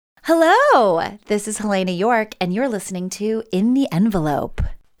Hello, this is Heléne Yorke, and you're listening to In the Envelope.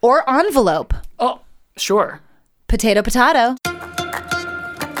 Or Envelope. Oh, sure. Potato, potato.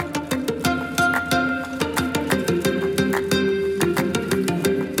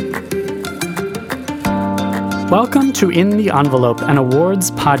 Welcome to In the Envelope, an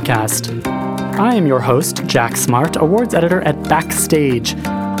awards podcast. I am your host, Jack Smart, awards editor at Backstage.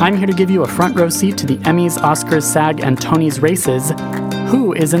 I'm here to give you a front row seat to the Emmys, Oscars, SAG, and Tonys races.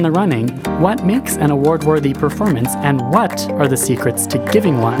 Who is in the running? What makes an award-worthy performance? And what are the secrets to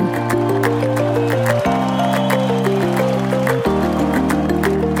giving one?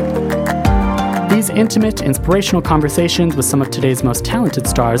 These intimate, inspirational conversations with some of today's most talented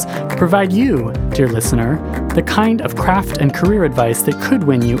stars provide you, dear listener, the kind of craft and career advice that could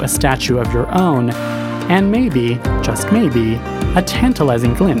win you a statue of your own, and maybe, just maybe, a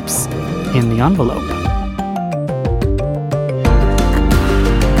tantalizing glimpse in the envelope.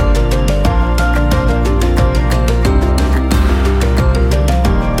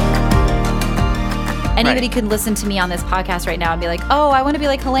 Anybody could listen to me on this podcast right now and be like, oh, I want to be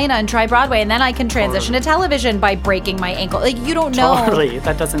like Heléne and try Broadway, and then I can transition to television by breaking my ankle. Like, you don't know. Totally.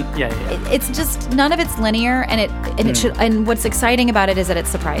 That doesn't, yeah. It's just, none of it's linear, and it should, and what's exciting about it is that it's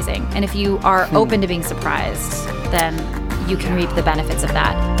surprising. And if you are open to being surprised, then you can reap the benefits of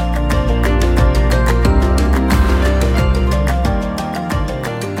that.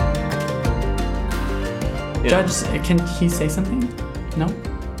 Yeah. Judge, can he say something? No?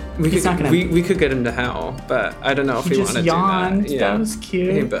 We could get into how, but I don't know if he wanted to do that. Yeah. That was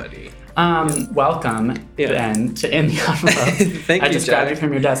cute. Hey, buddy. Welcome, Ben, to In the Envelope. Thank you, I just grabbed you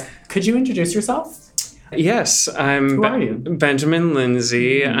from your desk. Could you introduce yourself? Yes, I'm Who are you? Benjamin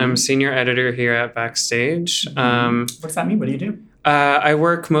Lindsay. Mm-hmm. I'm senior editor here at Backstage. What does that mean? What do you do? I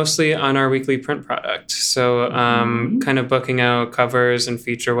work mostly on our weekly print product. So kind of booking out covers and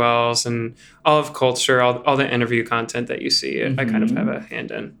feature wells and all of culture, all the interview content that you see, I kind of have a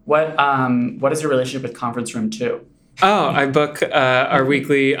hand in. What is your relationship with Conference Room 2? Oh, I book our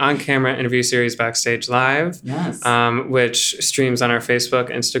weekly on-camera interview series Backstage Live, yes. Which streams on our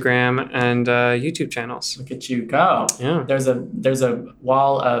Facebook, Instagram, and YouTube channels. Look at you go. Yeah. There's a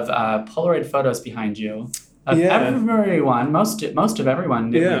wall of Polaroid photos behind you. Of everyone, most of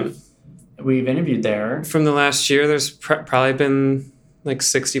everyone we've interviewed there. From the last year, there's probably been like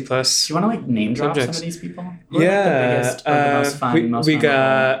 60 plus. Do you want to name drop subjects. Some of these people? Who are the biggest or the most fun? We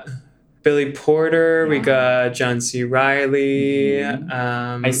got Billy Porter. We got John C. Reilly.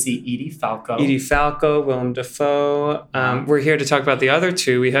 I see Edie Falco, Willem Dafoe. We're here to talk about the other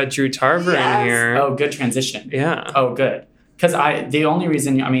two. We had Drew Tarver in here. Oh, good transition. Yeah. Oh, good. Because the only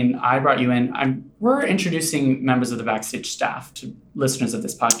reason, I brought you in, we're introducing members of the Backstage staff to listeners of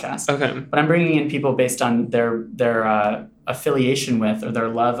this podcast. Okay. But I'm bringing in people based on their affiliation with or their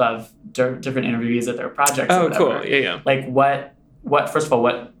love of different interviews at their projects. Oh, cool. Yeah. Like what, first of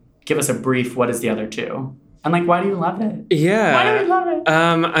all, give us a brief, what is the other two? And why do you love it? Yeah. Why do we love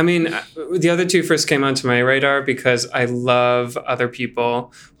it? The other two first came onto my radar because I love Other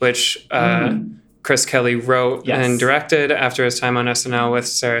People, which Chris Kelly wrote and directed after his time on SNL with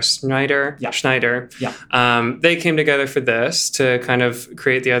Sarah Schneider. Yeah. They came together for this to kind of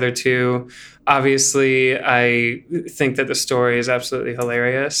create the other two. Obviously, I think that the story is absolutely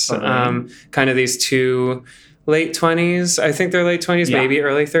hilarious. Okay. Kind of these two late 20s. I think they're late 20s, maybe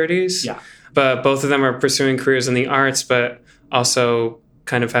early 30s. Yeah. But both of them are pursuing careers in the arts, but also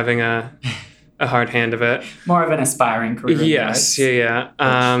kind of having a hard hand of it. More of an aspiring career. Yes,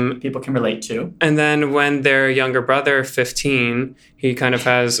 which people can relate to. And then when their younger brother, 15, he kind of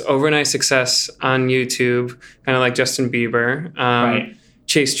has overnight success on YouTube, kind of like Justin Bieber. Right.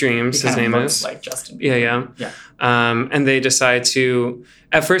 Chase Dreams, his name is. Like Justin Bieber. Yeah. And they decide to,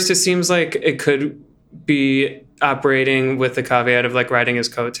 at first it seems like it could be operating with the caveat of riding his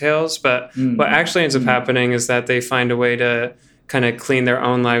coattails, but what actually ends up happening is that they find a way to kind of clean their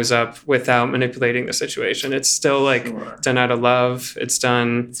own lives up without manipulating the situation. It's still done out of love. It's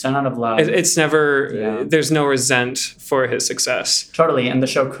done out of love. It's never, there's no resent for his success. Totally. And the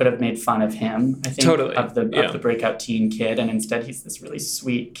show could have made fun of him, I think, totally. of the breakout teen kid. And instead he's this really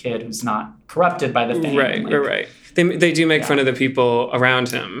sweet kid who's not corrupted by the fame. Right. They do make fun of the people around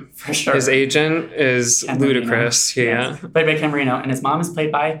him. For sure. His agent is ludicrous. Played by Ken Marino. And his mom is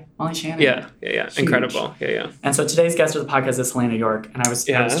played by Molly Shannon. Yeah. Incredible. Yeah. And so today's guest of the podcast is Heléne Yorke. And I was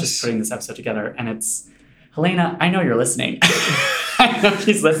just putting this episode together. And it's, Heléne, I know you're listening. I know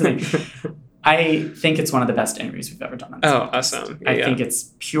she's listening. I think it's one of the best interviews we've ever done on this podcast. Awesome. I think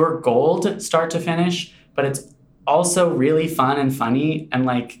it's pure gold start to finish, but it's also really fun and funny and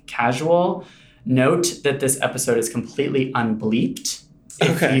casual. Note that this episode is completely unbleeped.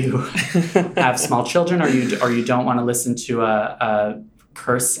 If you have small children or you don't want to listen to a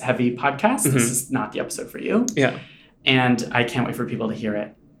curse-heavy podcast, this is not the episode for you. Yeah. And I can't wait for people to hear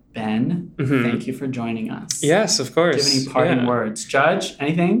it. Ben, thank you for joining us. Yes, of course. Do you have any parting words? Judge,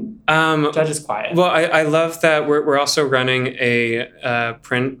 anything? Judge is quiet. Well, I love that we're also running a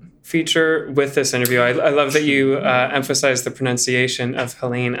print feature with this interview. I love that you emphasize the pronunciation of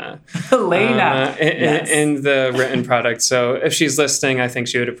Helena. Helena. In the written product. So if she's listening, I think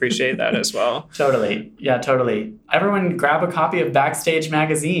she would appreciate that as well. Totally. Yeah, totally. Everyone grab a copy of Backstage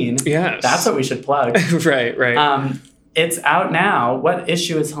Magazine. Yes. That's what we should plug. Right. It's out now. What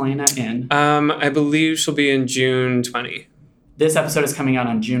issue is Helena in? I believe she'll be in June 20. This episode is coming out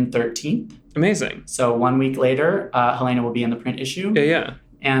on June 13th. Amazing. So 1 week later, Helena will be in the print issue. Yeah.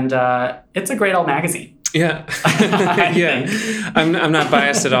 And it's a great old magazine. Yeah. Yeah. I'm not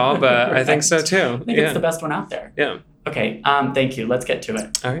biased at all, but I think so too. I think it's the best one out there. Yeah. Okay. Thank you. Let's get to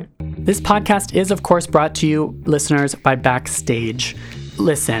it. All right. This podcast is, of course, brought to you, listeners, by Backstage.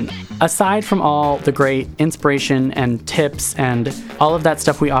 Listen, aside from all the great inspiration and tips and all of that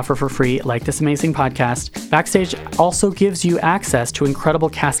stuff we offer for free, like this amazing podcast, Backstage also gives you access to incredible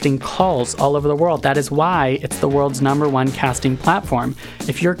casting calls all over the world. That is why it's the world's #1 casting platform.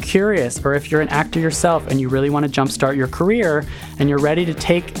 If you're curious or if you're an actor yourself and you really want to jumpstart your career and you're ready to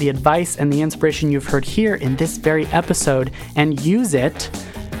take the advice and the inspiration you've heard here in this very episode and use it,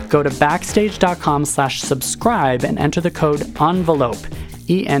 go to backstage.com/subscribe and enter the code ENVELOPE,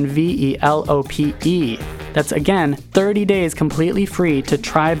 ENVELOPE. That's, again, 30 days completely free to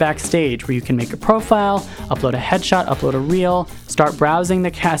try Backstage, where you can make a profile, upload a headshot, upload a reel, start browsing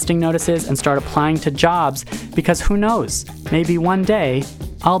the casting notices, and start applying to jobs, because who knows, maybe one day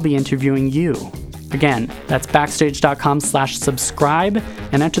I'll be interviewing you. Again, that's backstage.com/subscribe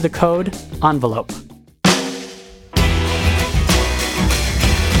and enter the code ENVELOPE.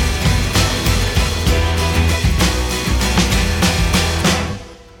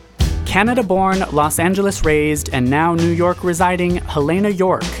 Canada-born, Los Angeles-raised, and now New York residing Heléne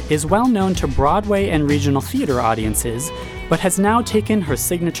Yorke is well known to Broadway and regional theater audiences, but has now taken her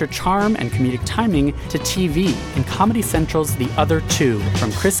signature charm and comedic timing to TV in Comedy Central's The Other Two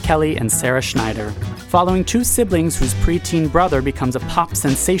from Chris Kelly and Sarah Schneider. Following two siblings whose preteen brother becomes a pop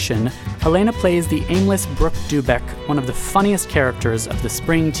sensation, Heléne plays the aimless Brooke Dubeck, one of the funniest characters of the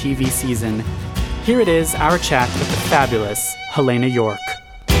spring TV season. Here it is, our chat with the fabulous Heléne Yorke.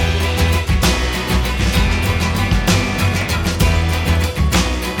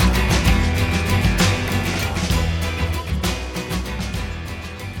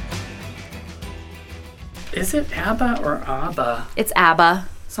 Is it ABBA or ABBA? It's ABBA.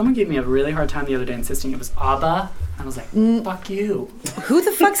 Someone gave me a really hard time the other day insisting it was ABBA. I was like, fuck you. Who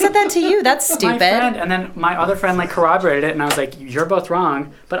the fuck said that to you? That's stupid. My friend, and then my other friend corroborated it, and I was like, you're both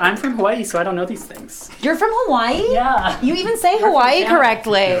wrong. But I'm from Hawaii, so I don't know these things. You're from Hawaii? Yeah. You even say Hawaii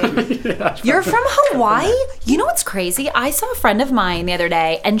correctly. Yeah, You're from Hawaii? You know what's crazy? I saw a friend of mine the other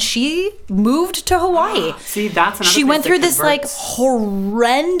day, and she moved to Hawaii. See, that's another She went through this converts.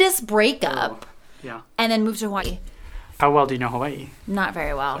 horrendous breakup. Yeah. And then moved to Hawaii. How well do you know Hawaii? Not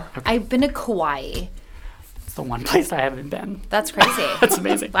very well. Okay. I've been to Kauai. It's the one place I haven't been. That's crazy. That's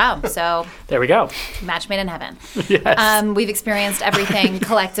amazing. Wow. So There we go. match made in heaven. Yes. We've experienced everything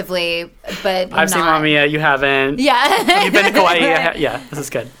collectively, but I've seen Mamma Mia, you haven't. Yeah. You've been to Kauai. Yeah, this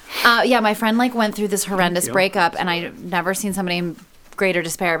is good. Yeah, my friend went through this horrendous breakup, and I've never seen somebody in greater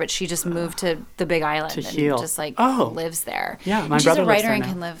despair, but she just moved to the Big Island and heal. just Oh. lives there. Yeah, my and she's brother a lives writer there and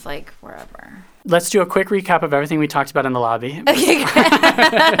now. can live wherever. Let's do a quick recap of everything we talked about in the lobby. Okay.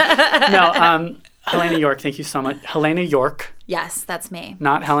 No, Heléne Yorke, thank you so much. Heléne Yorke, Yes, that's me.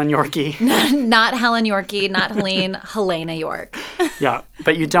 not Helen Yorke. Not Helen Yorke, not Helene, Heléne Yorke. Yeah,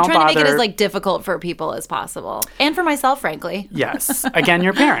 but you don't I'm trying bother. to make it as difficult for people as possible, and for myself, frankly. Yes. Again,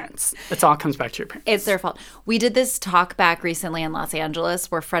 your parents. It all comes back to your parents. It's their fault. We did this talk back recently in Los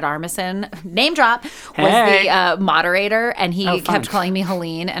Angeles where Fred Armisen, name drop, was the moderator, and he kept calling me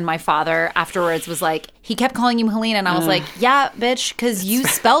Helene, and my father afterwards was like, he kept calling you Helene, and I was like, yeah, bitch, because you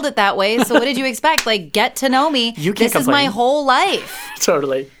spelled it that way, so what did you expect? Get to know me. You can't This is my complain. whole life.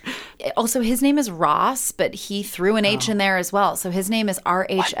 Totally. Also, his name is Ross, but he threw an H in there as well, so his name is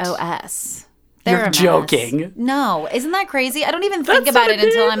RHOS. You're joking. No, isn't that crazy? I don't even think about it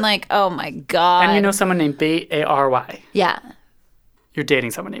until I'm like, oh my God. And you know someone named B-A-R-Y. Yeah. You're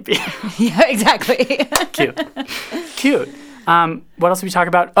dating someone named B. Yeah, exactly. Cute. What else did we talk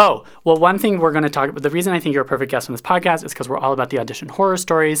about? Oh, well, one thing we're going to talk about, the reason I think you're a perfect guest on this podcast is because we're all about the audition horror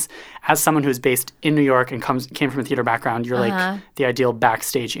stories. As someone who's based in New York and came from a theater background, you're the ideal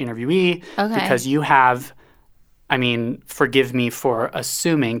backstage interviewee Okay. because you have I mean, forgive me for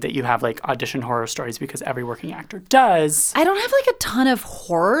assuming that you have like audition horror stories because every working actor does. I don't have like a ton of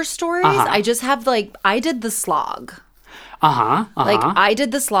horror stories. I just have like, I did the slog. Like, I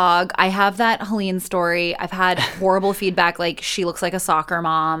did the slog. I have that Heléne story. I've had horrible feedback, like she looks like a soccer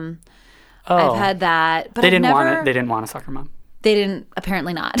mom. I've had that. But they didn't want it. They didn't want a soccer mom. They didn't,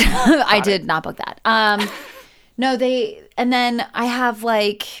 apparently not. I did not book that. No, and then I have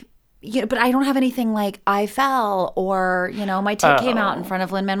like, but I don't have anything like I fell or, my tit came out in front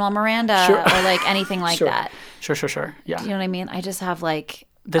of Lin-Manuel Miranda or like anything like that. Sure. Yeah. Do you know what I mean? I just have like,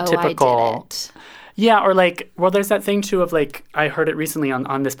 the typical. I did it. Yeah, or like, well, there's that thing too of like, I heard it recently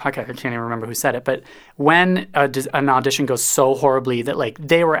on this podcast. I can't even remember who said it, but when an audition goes so horribly that like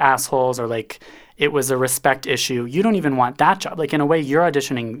they were assholes or like it was a respect issue, you don't even want that job. Like in a way, you're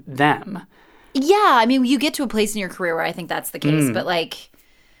auditioning them. Yeah, I mean, you get to a place in your career where I think that's the case, but like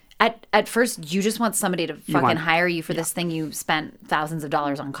at first, you just want somebody to fucking hire you for this thing you spent thousands of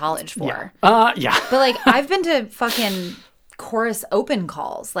dollars on college for. Yeah. But like, I've been to fucking chorus open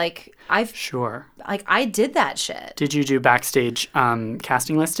calls. Like like I did that shit. Did you do backstage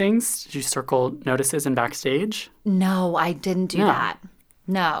casting listings? Did you circle notices in backstage? No, I didn't do that.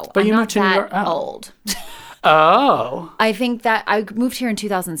 No, but I'm not that old. I think that I moved here in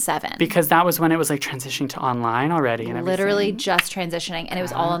 2007 because that was when it was like transitioning to online already and everything. Literally just transitioning, and it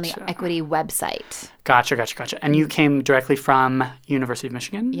was all on the Equity website. Gotcha. And you came directly from University of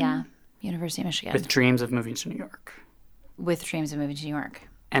Michigan? Yeah, University of Michigan. With dreams of moving to New York.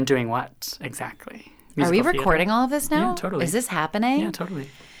 And doing what exactly? Are we recording all of this now? Yeah, totally. Is this happening? Yeah, totally.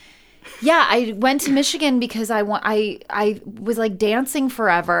 Yeah, I went to Michigan because I was like dancing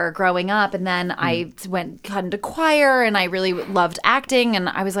forever growing up, and then I got into choir, and I really loved acting, and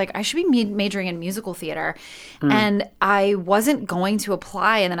I was like, I should be majoring in musical theater, and I wasn't going to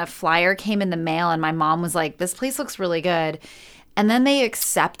apply, and then a flyer came in the mail, and my mom was like, this place looks really good. And then they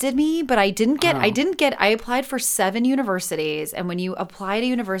accepted me, but I applied for 7 universities. And when you apply to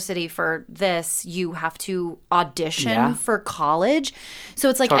university for this, you have to audition for college. So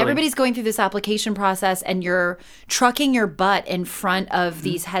it's like everybody's going through this application process and you're trucking your butt in front of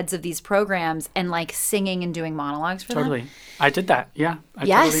these heads of these programs and like singing and doing monologues for them. I did that. Yeah.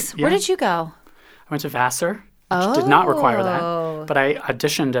 Where did you go? I went to Vassar. Which did not require that. But I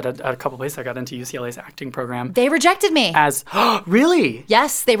auditioned at a couple places. I got into UCLA's acting program. They rejected me. Really?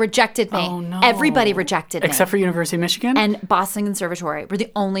 Yes, they rejected me. Oh, no. Everybody rejected me. Except for University of Michigan? And Boston Conservatory were the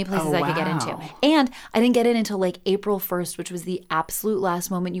only places I could get into. And I didn't get in until like April 1st, which was the absolute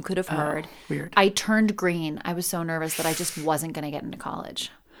last moment you could have heard. Weird. I turned green. I was so nervous that I just wasn't going to get into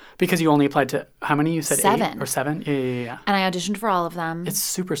college. Because you only applied to, how many? You said 7. 8 or 7? Yeah. And I auditioned for all of them. It's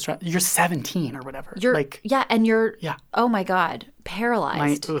super stressful. You're 17 or whatever. Oh my God,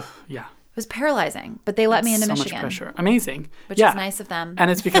 paralyzed. It was paralyzing, but they let me into Michigan. So much pressure. Amazing. Which is nice of them. And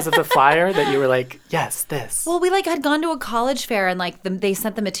it's because of the flyer that you were like, yes, this. Well, we like had gone to a college fair and like they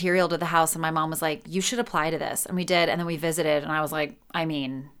sent the material to the house and my mom was like, you should apply to this. And we did. And then we visited and I was like,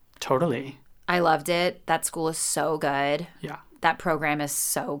 Totally. I loved it. That school is so good. Yeah. That program is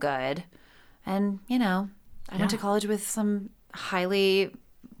so good. And, I went to college with some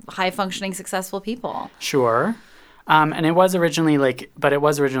high-functioning, successful people. Sure. And it was originally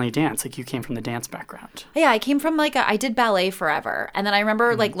dance. Like you came from the dance background. Yeah, I came from I did ballet forever. And then I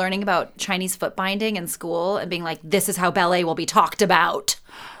remember learning about Chinese foot binding in school and being like, this is how ballet will be talked about.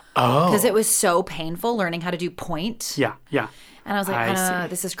 Oh. Because it was so painful learning how to do point. Yeah. And I was like,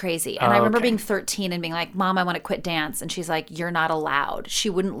 this is crazy. And I remember being 13 and being like, Mom, I want to quit dance. And she's like, you're not allowed.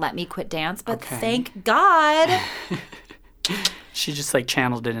 She wouldn't let me quit dance, but thank God. She just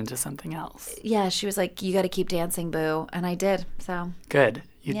channeled it into something else. Yeah, she was like, you got to keep dancing, boo. And I did, so. Good.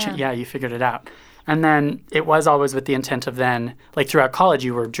 You figured it out. And then it was always with the intent of then, throughout college,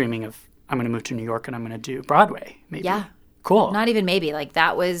 you were dreaming of, I'm going to move to New York and I'm going to do Broadway, maybe. Yeah. Cool. Not even maybe.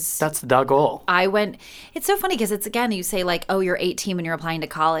 That's the goal. It's so funny because it's, again, you say you're 18 when you're applying to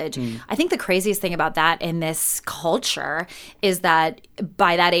college. I think the craziest thing about that in this culture is that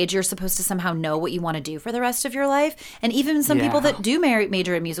by that age, you're supposed to somehow know what you want to do for the rest of your life. And even some people that do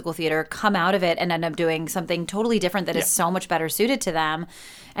major in musical theater come out of it and end up doing something totally different that is so much better suited to them.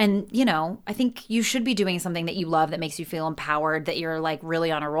 And, I think you should be doing something that you love that makes you feel empowered, that you're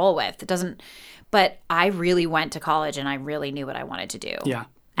really on a roll with. It doesn't. But I really went to college and I really knew what I wanted to do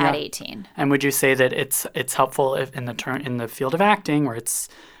at 18. And would you say that it's helpful if in the field of acting where it's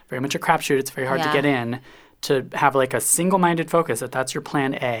very much a crapshoot, it's very hard to get in, to have a single-minded focus that's your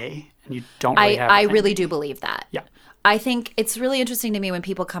plan A and you don't really have I really do believe that. Yeah. I think it's really interesting to me when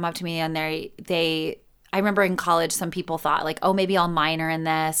people come up to me and I remember in college, some people thought like, oh, maybe I'll minor in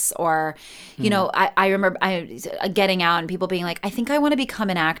this. Or, you know, I remember getting out and people being like, I think I want to become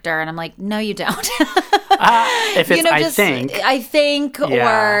an actor. And I'm like, no, you don't. If it's, you know, I think,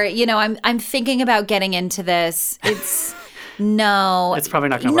 or, you know, I'm thinking about getting into this. It's no, it's probably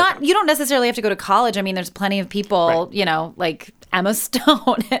not going to work. You don't necessarily have to go to college. I mean, there's plenty of people, you know, like Emma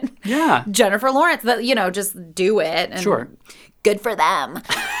Stone and Jennifer Lawrence that, you know, just do it. And good for them.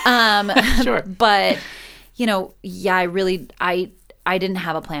 But, you know, I didn't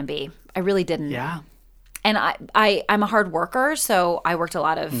have a plan B. I really didn't. Yeah. And I'm a hard worker, so I worked a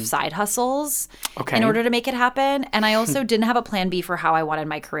lot of side hustles in order to make it happen. And I also didn't have a plan B for how I wanted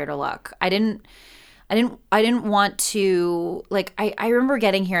my career to look. I didn't want to, like, I remember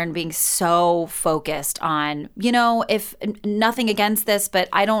getting here and being so focused on, you know, if nothing against this, but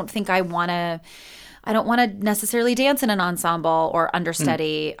I don't think I don't want to necessarily dance in an ensemble or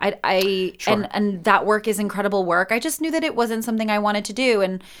understudy. And that work is incredible work. I just knew that it wasn't something I wanted to do.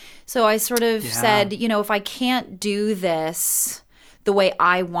 And so I sort of said, you know, if I can't do this the way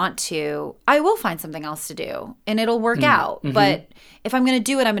I want to, I will find something else to do and it'll work out. But if I'm going to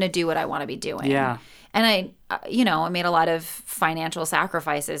do it, I'm going to do what I want to be doing. Yeah. And I made a lot of financial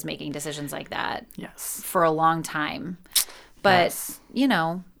sacrifices making decisions like that for a long time. But, you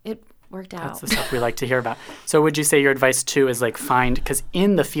know, it worked out. That's the stuff we like to hear about. So would you say your advice too is like because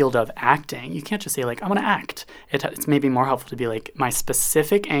in the field of acting, you can't just say like, I want to act. It's maybe more helpful to be like, my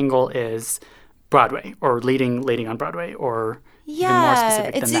specific angle is Broadway or leading on Broadway or even more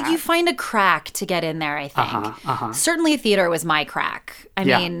specific than that. You find a crack to get in there, I think. Certainly theater was my crack. I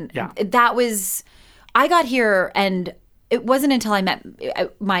mean, that was, I got here and it wasn't until I met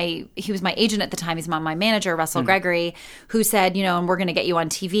he was my agent at the time. He's my manager, Russell Gregory, who said, you know, and we're going to get you on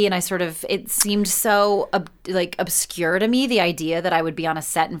TV. And I sort of, it seemed so obscure to me, the idea that I would be on a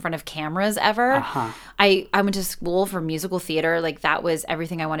set in front of cameras ever. I went to school for musical theater. Like that was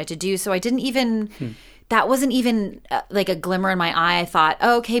everything I wanted to do. So I didn't even, that wasn't even like a glimmer in my eye. I thought,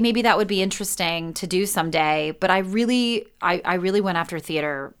 oh, okay, maybe that would be interesting to do someday. But I really went after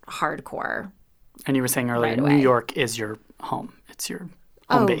theater hardcore. And you were saying earlier, New York is your home. It's your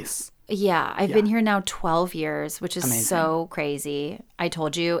home base. Yeah. I've been here now 12 years, which is so crazy. I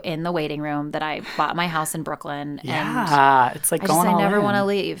told you in the waiting room that I bought my house in Brooklyn. And it's like going all in. I never want to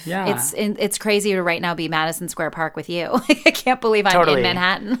leave. Yeah. It's crazy to right now be Madison Square Park with you. I can't believe I'm in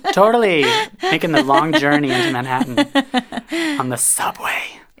Manhattan. Totally. Making the long journey into Manhattan on the subway.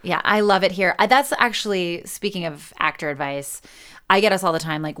 Yeah, I love it here. That's actually, speaking of actor advice, I get us all the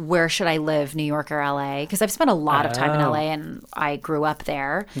time, like, where should I live, New York or LA? Because I've spent a lot of time in LA and I grew up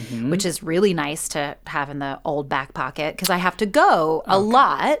there, which is really nice to have in the old back pocket because I have to go a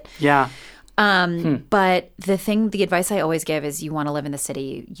lot. Yeah. But the advice I always give is you want to live in the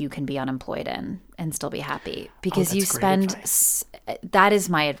city you can be unemployed in and still be happy because you spend that is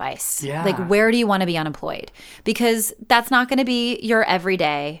my advice. Yeah. Like, where do you want to be unemployed? Because that's not going to be your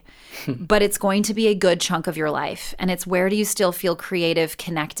everyday, but it's going to be a good chunk of your life. And it's where do you still feel creative,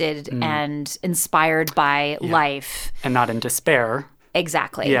 connected, and inspired by life. And not in despair.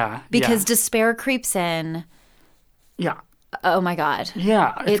 Exactly. Yeah. Because despair creeps in. Yeah. Oh, my God.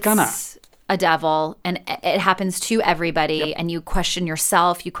 Yeah. It's gonna. A devil, and it happens to everybody, and you question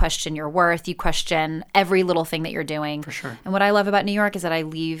yourself, you question your worth, you question every little thing that you're doing. For sure. And what I love about New York is that I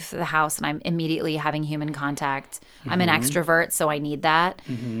leave the house and I'm immediately having human contact. I'm an extrovert, so I need that.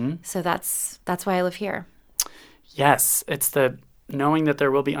 So that's why I live here. Yes, it's the knowing that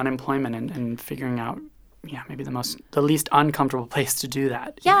there will be unemployment and figuring out maybe the least uncomfortable place to do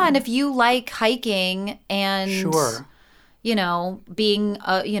that. Yeah, and if you like hiking and being,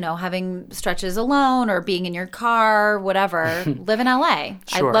 having stretches alone or being in your car, whatever, live in LA.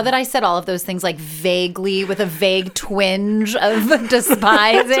 Sure. I love that I said all of those things like vaguely with a vague twinge of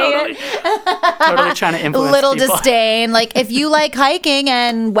despising totally. Totally trying to influence little people. Disdain. Like, if you like hiking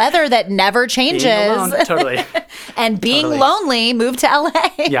and weather that never changes. Being alone, totally. And being lonely, move to LA.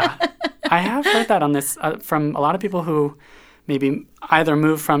 Yeah. I have heard that on this from a lot of people who maybe either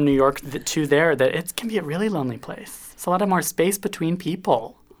move from New York to there, that it can be a really lonely place. It's a lot of more space between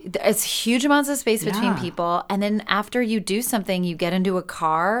people. It's huge amounts of space between people. And then after you do something, you get into a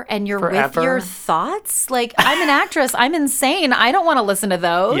car and you're with your thoughts. Like, I'm an actress. I'm insane. I don't want to listen to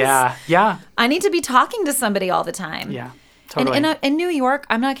those. Yeah. Yeah. I need to be talking to somebody all the time. Yeah. Totally. And in New York,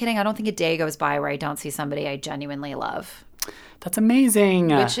 I'm not kidding. I don't think a day goes by where I don't see somebody I genuinely love. That's amazing.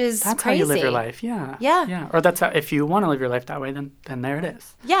 Which is that's crazy. How you live your life. Yeah. Yeah. Yeah. Or that's how, if you want to live your life that way, then there it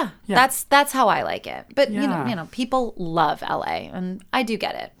is. Yeah. That's how I like it. But you know, people love LA, and I do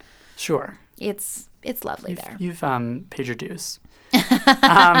get it. Sure. It's lovely there. You've paid your dues. Yes,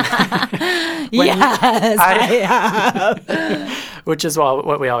 I have. Which is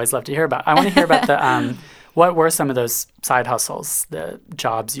what we always love to hear about. I want to hear about the what were some of those side hustles, the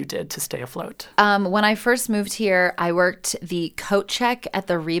jobs you did to stay afloat? When I first moved here, I worked the coat check at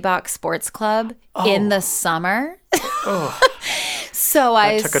the Reebok Sports Club in the summer. So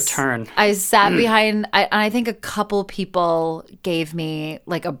that took a turn. I sat behind, I think a couple people gave me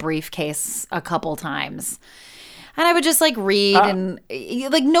like a briefcase a couple times. And I would just like read and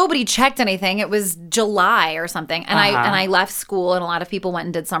like nobody checked anything. It was July or something. And I left school and a lot of people went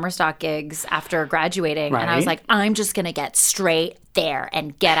and did summer stock gigs after graduating. Right. And I was like, I'm just going to get straight there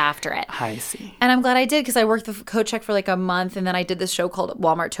and get after it. I see. And I'm glad I did because I worked the coat check for like a month. And then I did this show called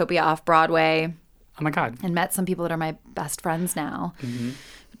Walmartopia off Broadway. Oh my God. And met some people that are my best friends now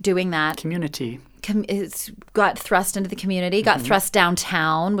doing that. Community. It's got thrust into the community, got thrust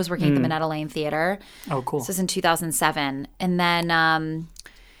downtown, was working at the Minetta Lane Theater. Oh, cool. This was in 2007. And then, I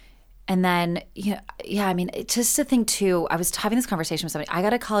mean, just to think too, I was having this conversation with somebody. I got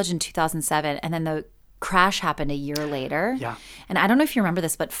to college in 2007 and then the crash happened a year later. Yeah. And I don't know if you remember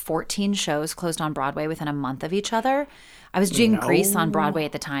this, but 14 shows closed on Broadway within a month of each other. I was doing Grease on Broadway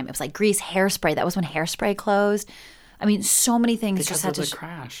at the time. It was like Grease, Hairspray. That was when Hairspray closed. I mean, so many things because just had of to the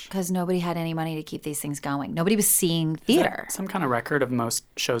crash. Because nobody had any money to keep these things going. Nobody was seeing theater. Some kind of record of most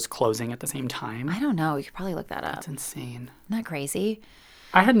shows closing at the same time? I don't know. You could probably look that up. That's insane. Isn't that crazy?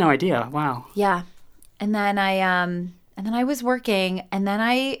 I had no idea. Wow. Yeah. And then I was working, and then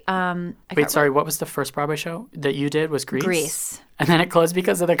Wait, sorry. What was the first Broadway show that you did? Was Grease? Grease. And then it closed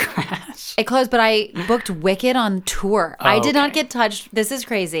because of the crash. It closed, but I booked Wicked on tour. I did not get touched. This is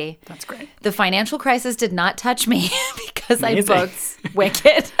crazy. That's great. The financial crisis did not touch me because I booked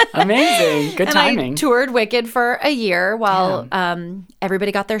Wicked. Amazing. Good timing. And I toured Wicked for a year while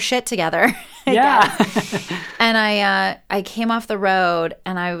everybody got their shit together. Yeah. And I came off the road,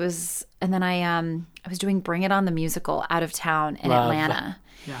 and I was doing Bring It On the musical out of town in Atlanta.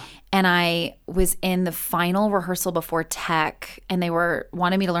 Yeah. And I was in the final rehearsal before tech, and they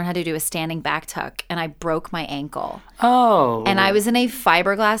wanted me to learn how to do a standing back tuck, and I broke my ankle. Oh. And I was in a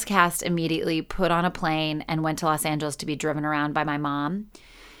fiberglass cast immediately, put on a plane, and went to Los Angeles to be driven around by my mom.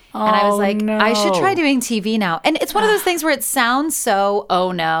 Oh, and I was like, no. I should try doing TV now. And it's one of those things where it sounds so,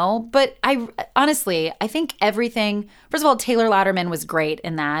 oh no. But I honestly, I think everything, first of all, Taylor Louderman was great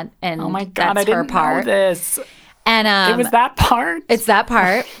in that. And oh my God, that's I didn't her part. know this. And it was that part? It's that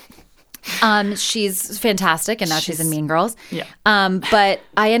part. She's fantastic, and now she's in Mean Girls. Yeah. But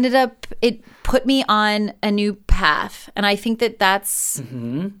I ended up, it put me on a new path. And I think that's,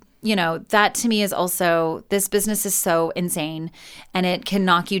 that to me is also, this business is so insane, and it can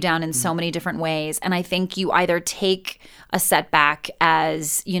knock you down in so many different ways. And I think you either take a setback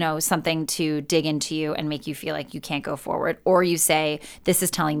as, something to dig into you and make you feel like you can't go forward, or you say, this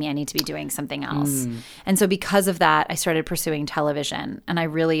is telling me I need to be doing something else. And so because of that, I started pursuing television, and I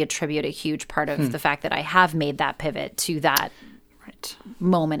really attribute a huge part of the fact that I have made that pivot to that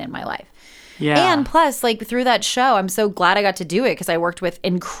moment in my life. Yeah. And plus, like, through that show, I'm so glad I got to do it because I worked with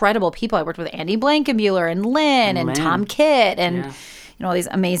incredible people. I worked with Andy Blankenbuehler and Lynn and Tom Kitt and, all these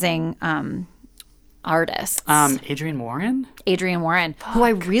amazing artists. Adrienne Warren? Adrienne Warren, who I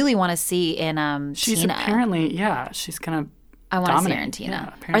really want to see in she's Tina. Apparently, she's going to I want to see her in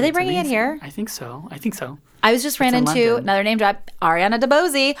Tina. Yeah, are they bringing it here? I think so. I was just ran into another name drop, Ariana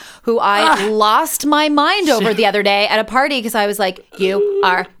DeBose, who I lost my mind over the other day at a party because I was like, "You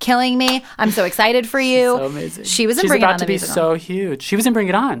are killing me! I'm so excited for you." So amazing. She was in Bring It On the musical. She's about to be so huge. She was in Bring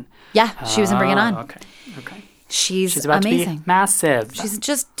It On. Yeah, she was in Bring It On. Okay. She's about amazing. to be massive. She's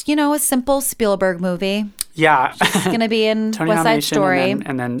just, a simple Spielberg movie. Yeah. She's going to be in Tony West Side Story.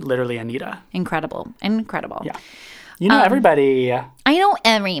 And then literally Anita. Incredible. Yeah. You know everybody. I know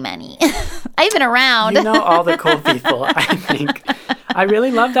everybody. I've been around. You know all the cool people, I think. I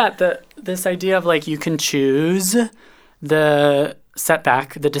really love that. This idea of, like, you can choose the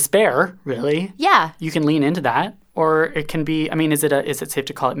setback, the despair, really. Yeah. You can lean into that. Or it can be, is it safe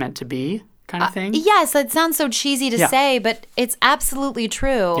to call it meant to be kind of thing? Yes, it sounds so cheesy to say, but it's absolutely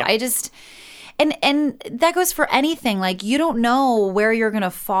true. Yeah. I just... And that goes for anything. Like, you don't know where you're going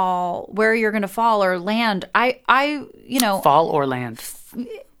to fall or land. Fall or land.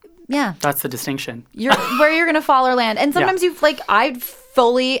 Yeah. That's the distinction. Where you're going to fall or land. And sometimes I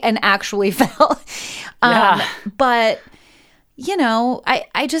fully and actually fell. But,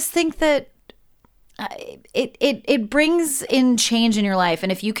 I just think that it brings in change in your life.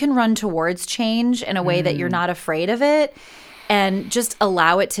 And if you can run towards change in a way that you're not afraid of it, and just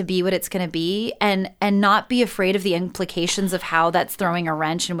allow it to be what it's going to be, and not be afraid of the implications of how that's throwing a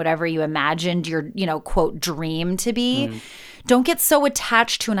wrench in whatever you imagined your, quote, dream to be. Don't get so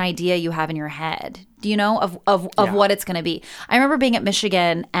attached to an idea you have in your head, of what it's going to be. I remember being at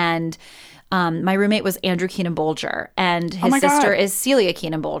Michigan, and my roommate was Andrew Keenan Bolger, and his sister is Celia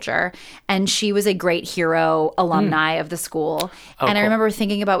Keenan Bolger, and she was a great hero alumni of the school. And I remember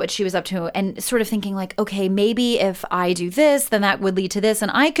thinking about what she was up to and sort of thinking like, okay, maybe if I do this, then that would lead to this,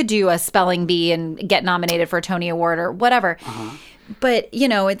 and I could do a spelling bee and get nominated for a Tony Award or whatever. But,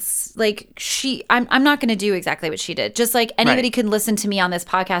 it's like I'm not going to do exactly what she did. Just like anybody could listen to me on this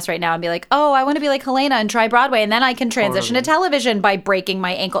podcast right now and be like, oh, I want to be like Helena and try Broadway. And then I can transition to television by breaking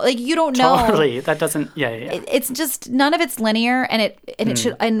my ankle. Like, you don't know. Totally. That doesn't, It's just, none of it's linear. And it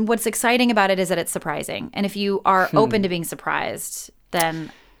should, and what's exciting about it is that it's surprising. And if you are open to being surprised,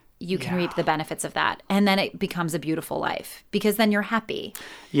 then you can reap the benefits of that. And then it becomes a beautiful life because then you're happy.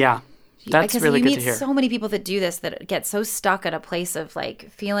 Yeah. That's really good to hear. Because you meet so many people that do this that get so stuck at a place of like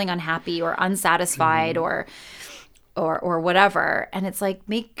feeling unhappy or unsatisfied or whatever, and it's like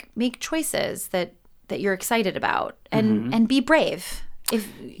make choices that you're excited about and be brave.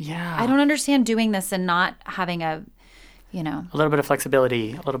 I don't understand doing this and not having a little bit of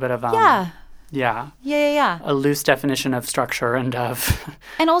flexibility, a little bit of a loose definition of structure and of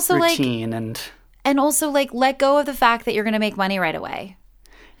also routine and also like let go of the fact that you're going to make money right away.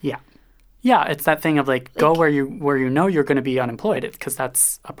 Yeah, it's that thing of like go where you know you're going to be unemployed, because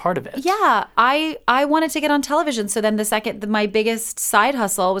that's a part of it. Yeah, I wanted to get on television, so then my biggest side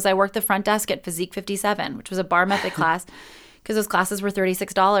hustle was I worked the front desk at Physique 57, which was a bar method class, because those classes were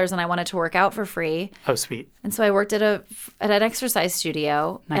 $36, and I wanted to work out for free. Oh, sweet! And so I worked at an exercise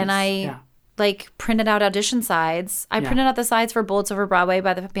studio, and I printed out audition sides. I printed out the sides for Bullets Over Broadway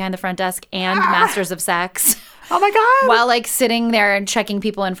behind the front desk and Masters of Sex. Oh my God! While sitting there and checking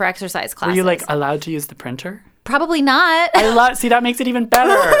people in for exercise classes. Were you allowed to use the printer? Probably not. See, that makes it even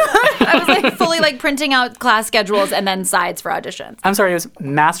better. I was fully printing out class schedules and then sides for auditions. I'm sorry, it was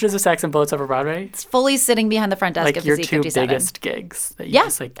Masters of Sex and Bullets Over Broadway? It's fully sitting behind the front desk at Physique 57. Your two biggest gigs that you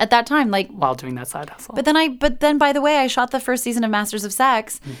just at that time, while doing that side hustle. But then by the way, I shot the first season of Masters of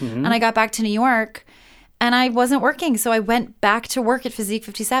Sex, and I got back to New York. And I wasn't working, so I went back to work at Physique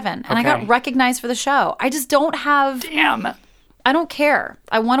 57. And I got recognized for the show. I just don't have... Damn. I don't care.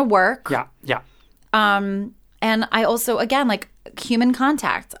 I want to work. Yeah. And I also, again, human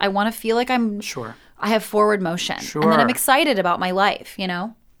contact. I want to feel like I'm... Sure. I have forward motion. Sure. And then I'm excited about my life,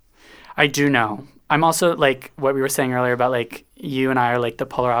 I do know. I'm also, what we were saying earlier about, you and I are, the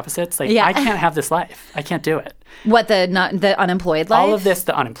polar opposites. I can't have this life. I can't do it. What, the unemployed life? All of this,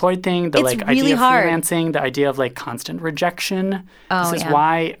 the unemployed thing, the, it's idea really of hard. freelancing, the idea of, constant rejection. Oh, this is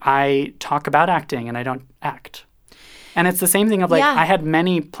why I talk about acting and I don't act. And it's the same thing of, I had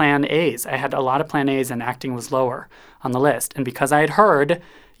many plan A's. I had a lot of plan A's, and acting was lower on the list. And because I had heard,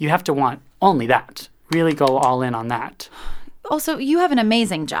 you have to want only that. Really go all in on that. Also, you have an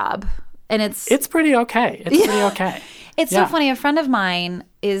amazing job. And it's pretty okay. It's pretty okay. It's so funny. A friend of mine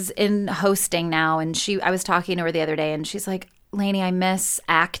is in hosting now, and I was talking to her the other day, and she's like, Lainey, I miss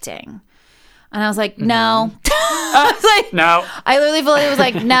acting. And I was like, no. I was like, no. I literally feel like it was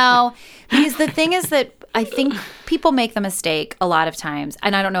like, no. Because the thing is that I think people make the mistake a lot of times,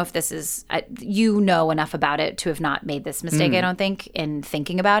 and I don't know if this is, enough about it to have not made this mistake, I don't think, in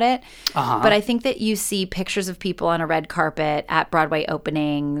thinking about it. But I think that you see pictures of people on a red carpet at Broadway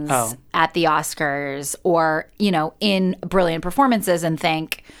openings, at the Oscars, or, in brilliant performances and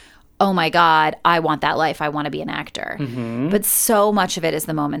think, oh my God, I want that life. I want to be an actor. But so much of it is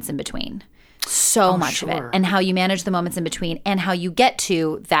the moments in between. So much of it, and how you manage the moments in between, and how you get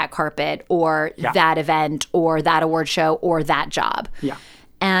to that carpet or that event or that award show or that job. Yeah.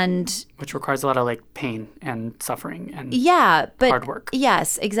 And which requires a lot of pain and suffering and hard work.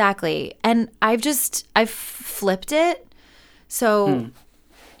 Yes, exactly. And I've flipped it. So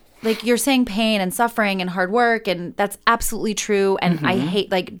you're saying pain and suffering and hard work, and that's absolutely true. And I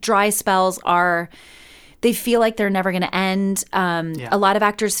hate dry spells they feel like they're never going to end. A lot of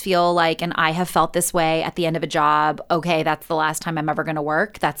actors feel like, and I have felt this way at the end of a job, okay, that's the last time I'm ever going to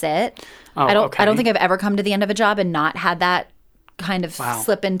work. That's it. Oh, I don't think I've ever come to the end of a job and not had that kind of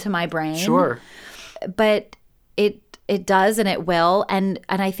slip into my brain. Sure. But it does, and it will. And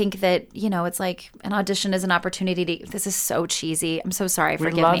I think that, it's like an audition is an opportunity to, this is so cheesy. I'm so sorry.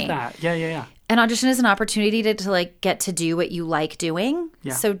 Forgive me. We love that. Yeah. An audition is an opportunity to get to do what you like doing.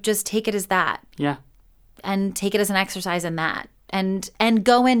 Yeah. So just take it as that. Yeah. And take it as an exercise in that. And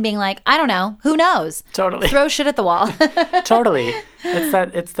go in being like, I don't know. Who knows? Totally. Throw shit at the wall. Totally. It's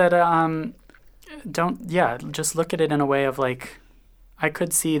that just look at it in a way of like, I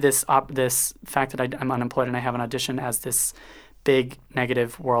could see this fact that I'm unemployed and I have an audition as this big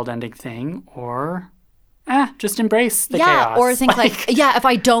negative world-ending thing, or just embrace the chaos. Or think if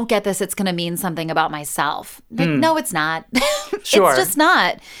I don't get this, it's going to mean something about myself. Like, no, it's not. Sure. It's just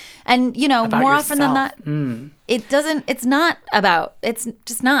not. And, about more yourself. often than not, it's not about, it's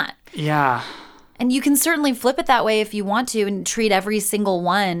just not. Yeah. And you can certainly flip it that way if you want to and treat every single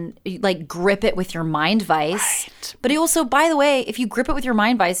one, like grip it with your mind vice. Right. But also, by the way, if you grip it with your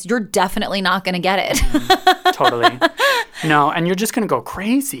mind vice, you're definitely not going to get it. Totally. No, and you're just going to go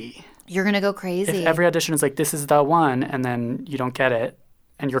crazy. You're going to go crazy. If every audition is like, this is the one, and then you don't get it,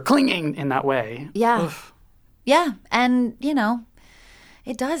 and you're clinging in that way. Yeah. Oof. Yeah. And,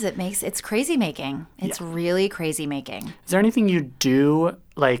 it's crazy making. It's really crazy making. Is there anything you do,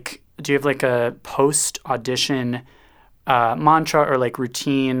 like, do you have like a post-audition mantra or like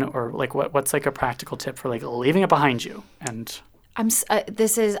routine, or like what's like a practical tip for like leaving it behind you? And I'm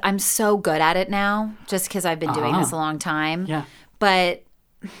so good at it now, just because I've been doing this a long time. Yeah. But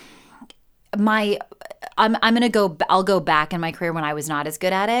I'll go back in my career when I was not as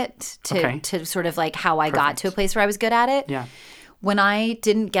good at it to sort of like how I got to a place where I was good at it. Yeah. When I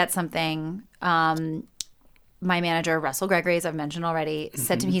didn't get something, my manager, Russell Gregory, as I've mentioned already,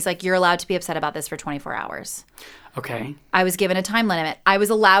 said to me, he's like, you're allowed to be upset about this for 24 hours. Okay. I was given a time limit. I was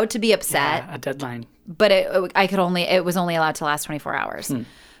allowed to be upset. Yeah, a deadline. But it was only allowed to last 24 hours.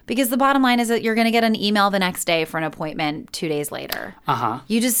 Because the bottom line is that you're going to get an email the next day for an appointment 2 days later.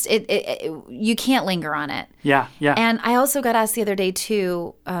 You just, you can't linger on it. Yeah, yeah. And I also got asked the other day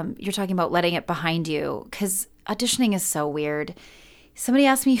too, you're talking about letting it behind you, because auditioning is so weird. Somebody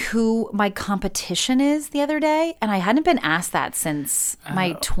asked me who my competition is the other day, and I hadn't been asked that since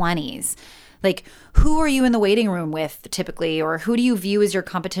my 20s. Like, who are you in the waiting room with typically, or who do you view as your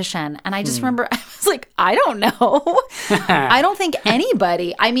competition? And I just remember I was like, I don't know. I don't think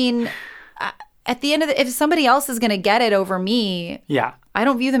anybody. I mean, at the end of if somebody else is going to get it over me, I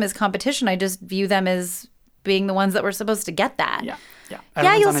don't view them as competition. I just view them as being the ones that were supposed to get that.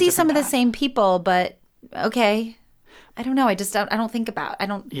 Yeah, you'll see some of the same people, but okay. I don't know. I don't think about. I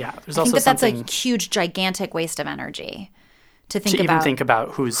don't. Yeah, there's I also think that's a huge, gigantic waste of energy to even think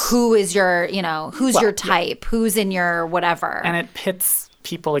about who is your, who's your type, who's in your whatever, and it pits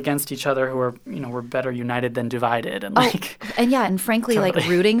people against each other who are, we're better united than divided, and and frankly, like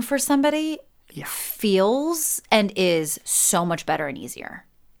rooting for somebody feels and is so much better and easier.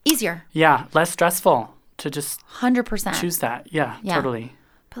 Yeah, less stressful to just 100% choose that. Yeah, totally.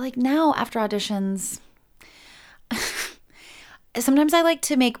 But like now after auditions. Sometimes I like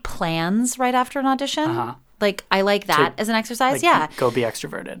to make plans right after an audition. Like, I like that as an exercise. Like, go be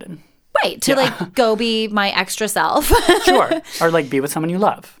extroverted. And like go be my extra self. Sure. Or like be with someone you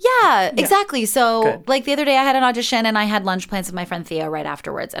love. Yeah, exactly. So like the other day I had an audition and I had lunch plans with my friend Theo right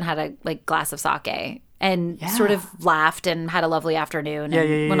afterwards and had a glass of sake and sort of laughed and had a lovely afternoon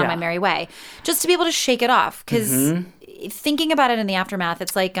and went on my merry way. Just to be able to shake it off. Because thinking about it in the aftermath,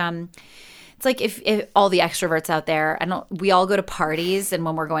 it's like if all the extroverts out there, we all go to parties, and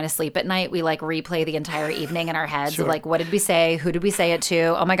when we're going to sleep at night, we like replay the entire evening in our heads of like, what did we say? Who did we say it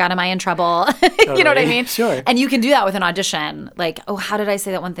to? Oh my God, am I in trouble? Totally. You know what I mean? Sure. And you can do that with an audition. Like, oh, how did I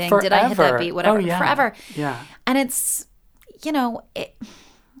say that one thing? Forever. Did I hit that beat? Whatever. Forever. Yeah. And it's,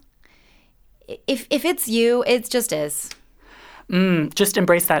 if it's you, it just is. Just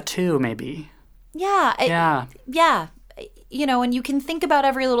embrace that too, maybe. Yeah. Yeah. And you can think about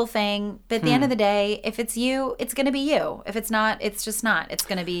every little thing, but at the end of the day, if it's you, it's going to be you. If it's not, it's just not. It's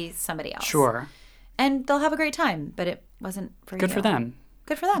going to be somebody else. Sure. And they'll have a great time, but it wasn't for you. Good for them.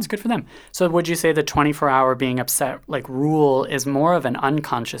 Good for them. It's good for them. So would you say the 24-hour being upset rule is more of an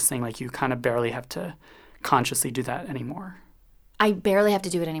unconscious thing? Like you kind of barely have to consciously do that anymore? I barely have to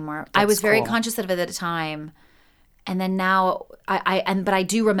do it anymore. I was very conscious of it at the time. And then now, but I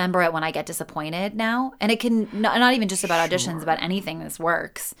do remember it when I get disappointed now. And it can, not even just about auditions, about anything this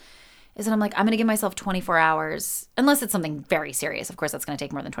works, is that I'm like, I'm going to give myself 24 hours, unless it's something very serious. Of course, that's going to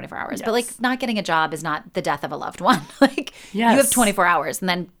take more than 24 hours. Yes. But like not getting a job is not the death of a loved one. You have 24 hours and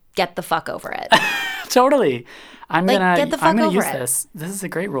then get the fuck over it. Totally. I'm going to use it. this. This is a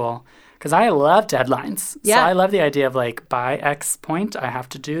great rule. Because I love deadlines. Yeah. So I love the idea of like, by X point, I have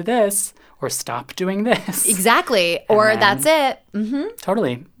to do this. Or stop doing this. Exactly. Or that's it. Mm-hmm.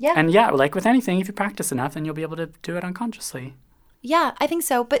 Totally. Yeah. And like with anything, if you practice enough, then you'll be able to do it unconsciously. Yeah, I think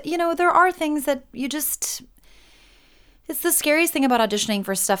so. But, there are things that you just... It's the scariest thing about auditioning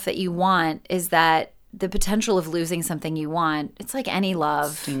for stuff that you want is that the potential of losing something you want, it's like any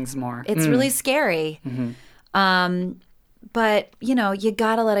love. Stings more. It's really scary. Mm-hmm. But, you know, you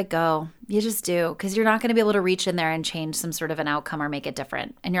got to let it go. You just do. Because you're not going to be able to reach in there and change some sort of an outcome or make it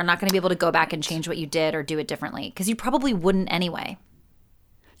different. And you're not going to be able to go back and change what you did or do it differently. Because you probably wouldn't anyway.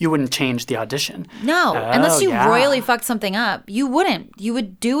 You wouldn't change the audition. No. Unless you royally fucked something up. You wouldn't. You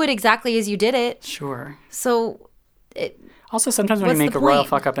would do it exactly as you did it. Sure. So... Also, sometimes when you make a royal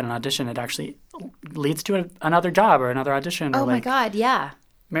fuck up in an audition, it actually leads to another job or another audition. Oh, my God, yeah.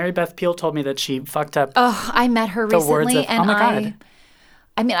 Mary Beth Peele told me that she fucked up. Oh, I met her recently, and oh my God.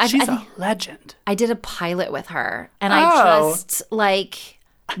 I mean, she's a legend. I did a pilot with her, and I just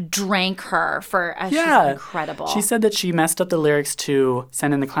drank her for. She's incredible. She said that she messed up the lyrics to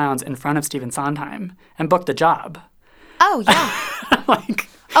 "Send in the Clowns" in front of Stephen Sondheim and booked the job. Oh yeah.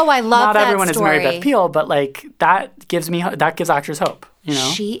 I love not that everyone story. is Mary Beth Peele, but that gives actors hope. You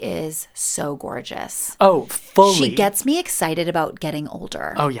know, she is so gorgeous. Oh, fully. She gets me excited about getting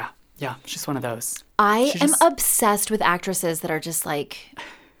older. Oh yeah, she's one of those. I am obsessed with actresses that are just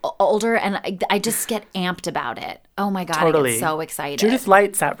older, and I just get amped about it. Oh my God, totally. I get so excited. Judith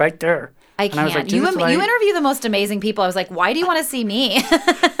Light sat right there. I can't. You interview the most amazing people. I was like, why do you want to see me?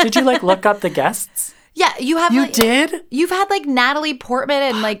 Did you look up the guests? Yeah, you have. You did? You've had Natalie Portman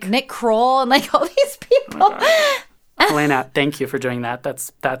and Nick Kroll and all these people. Oh Helena, thank you for doing that.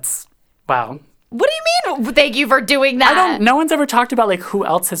 That's wow. What do you mean? Thank you for doing that. No one's ever talked about who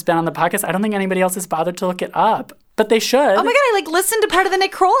else has been on the podcast. I don't think anybody else has bothered to look it up, but they should. Oh my God, I listened to part of the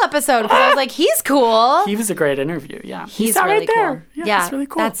Nick Kroll episode because I was like, he's cool. He was a great interview. Yeah, he's really right there. Cool. Yeah, he's really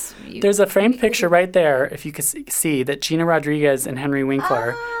cool. There's a framed picture right there, if you could see that Gina Rodriguez and Henry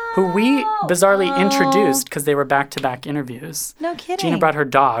Winkler, who we bizarrely introduced because they were back-to-back interviews. No kidding. Gina brought her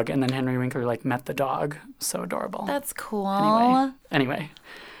dog, and then Henry Winkler met the dog. So adorable. That's cool. Anyway.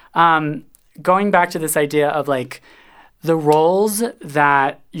 Going back to this idea of the roles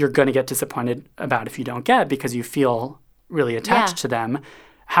that you're going to get disappointed about if you don't get because you feel really attached to them.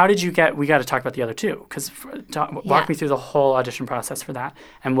 How did you get? We got to talk about the other two because walk me through the whole audition process for that.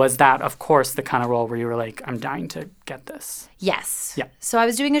 And was that, of course, the kind of role where you were like, I'm dying to get this? Yes. Yeah. So I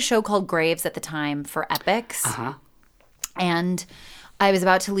was doing a show called Graves at the time for Epics. And I was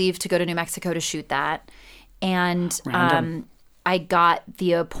about to leave to go to New Mexico to shoot that. And I got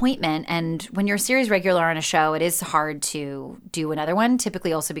the appointment, and when you're a series regular on a show, it is hard to do another one,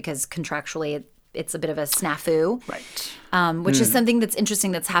 typically also because contractually it's a bit of a snafu. Right. Which is something that's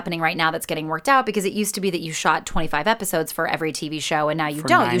interesting that's happening right now that's getting worked out because it used to be that you shot 25 episodes for every TV show, and now you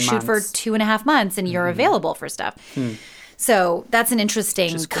don't. You shoot for 2.5 months, and you're available for stuff. So that's an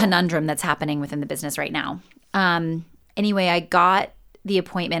interesting conundrum that's happening within the business right now. Anyway, I got the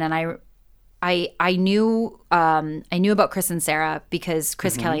appointment, and I knew about Chris and Sarah because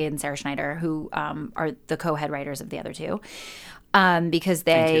Chris Kelly and Sarah Schneider, who are the co-head writers of the other two, because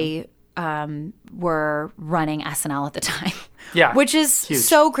they were running SNL at the time. Yeah, which is huge.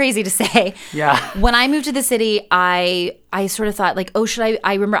 So crazy to say. Yeah. When I moved to the city, I sort of thought should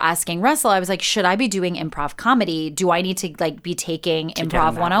I remember asking Russell, I was like, should I be doing improv comedy? Do I need to be taking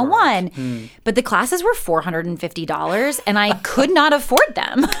Improv 101? But the classes were $450 and I could not afford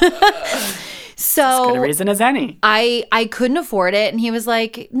them. So as good a reason as any. I couldn't afford it. And he was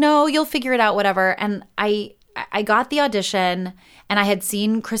like, no, you'll figure it out, whatever. And I got the audition, and I had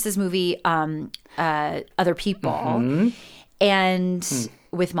seen Chris's movie, Other People, and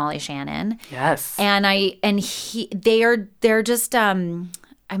with Molly Shannon. Yes. And they're just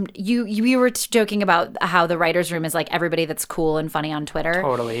you were joking about how the writer's room is everybody that's cool and funny on Twitter.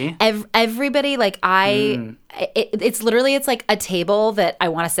 Totally. Everybody it's literally a table that I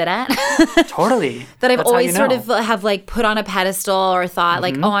want to sit at. Totally. That I've always sort of have put on a pedestal or thought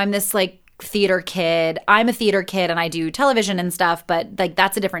oh, I'm this theater kid. I'm a theater kid and I do television and stuff, but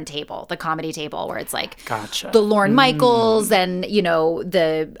that's a different table, the comedy table, where it's gotcha. The Lorne Michaels and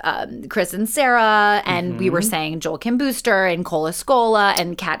the Chris and Sarah, and we were saying Joel Kim Booster and Cole Escola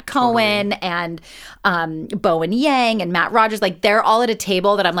and Kat Cohen and Bowen Yang and Matt Rogers. They're all at a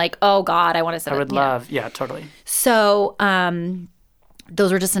table that I'm oh God, I want to sit at. I would love, yeah, totally. So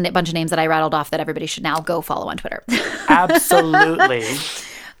those were just a bunch of names that I rattled off that everybody should now go follow on Twitter. Absolutely.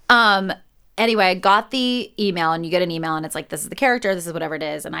 Anyway, I got the email, and you get an email, and it's this is the character, this is whatever it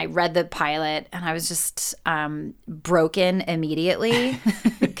is. And I read the pilot, and I was just broken immediately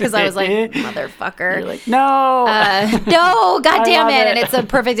because I was motherfucker. You're no. No, God damn it. And it's a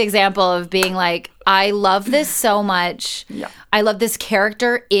perfect example of being I love this so much. Yeah. I love this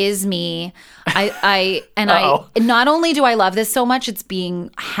character is me. I not only do I love this so much, it's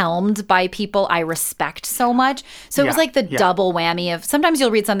being helmed by people I respect so much. So it was the double whammy of sometimes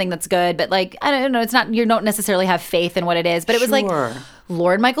you'll read something that's good, but I don't know, it's not, you don't necessarily have faith in what it is. But it was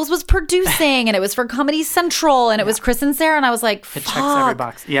Lord Michaels was producing, and it was for Comedy Central, and it was Chris and Sarah, and I was like, fuck. It checks every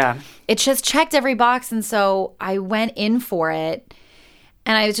box. Yeah. It just checked every box, and so I went in for it,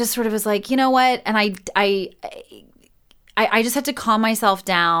 and I just sort of was like, you know what? And I just had to calm myself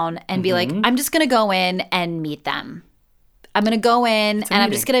down and be like, I'm just going to go in and meet them. I'm going to go in, and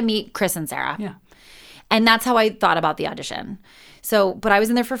I'm just going to meet Chris and Sarah. Yeah. And that's how I thought about the audition. So, but I was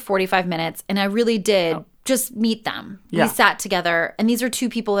in there for 45 minutes, and I really did just meet them. Yeah. We sat together, and these are two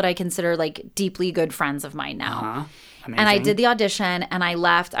people that I consider like deeply good friends of mine now. Amazing. And I did the audition, and I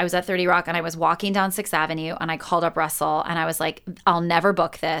left. I was at 30 Rock, and I was walking down 6th Avenue, and I called up Russell, and I was like, I'll never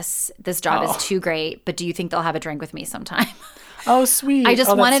book this. This job is too great, but do you think they'll have a drink with me sometime? Oh, sweet. I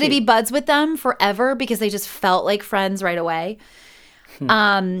just wanted to be buds with them forever because they just felt like friends right away.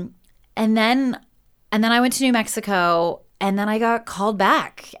 And then I went to New Mexico, and then I got called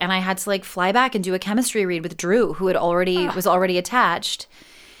back, and I had to like fly back and do a chemistry read with Drew, who was already attached.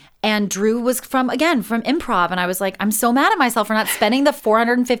 And Drew was from improv. And I was like, I'm so mad at myself for not spending the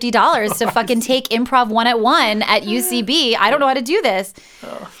 $450 to fucking take improv 101 at UCB. I don't know how to do this.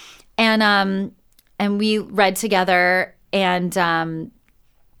 And we read together, and and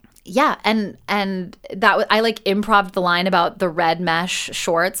that was, I like improv'd the line about the red mesh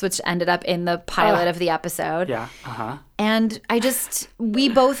shorts, which ended up in the pilot of the episode. Yeah. And we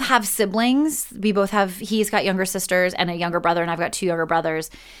both have siblings. He's got younger sisters and a younger brother, and I've got 2 younger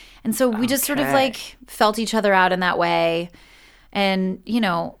brothers. And so we just sort of like felt each other out in that way. And, you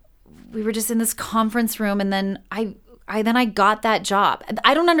know, we were just in this conference room, and then I got that job.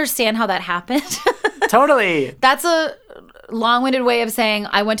 I don't understand how that happened. Totally. That's a long-winded way of saying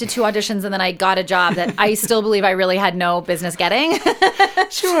I went to 2 auditions and then I got a job that I still believe I really had no business getting.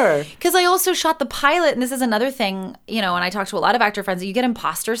 Sure. Because I also shot the pilot, and this is another thing, you know, and I talked to a lot of actor friends, you get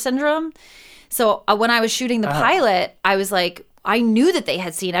imposter syndrome. So when I was shooting the pilot, I was like, I knew that they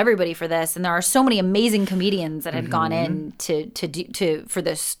had seen everybody for this, and there are so many amazing comedians that had gone in for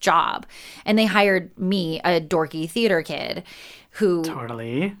this job, and they hired me, a dorky theater kid, who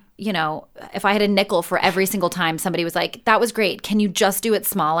totally, you know, if I had a nickel for every single time somebody was like, "That was great. Can you just do it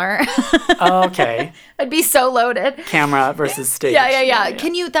smaller?" Okay, I'd be so loaded. Camera versus stage. Yeah.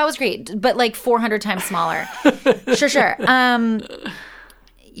 Can you? That was great, but like 400 times smaller. Sure.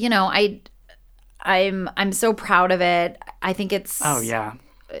 You know, I'm so proud of it. I think it's I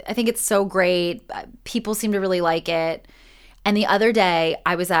think it's so great. People seem to really like it. And the other day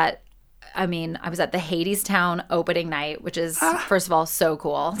I was at the Hadestown opening night, which is first of all so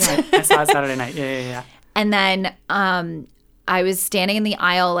cool. Yeah, I saw it Saturday night. Yeah. And then I was standing in the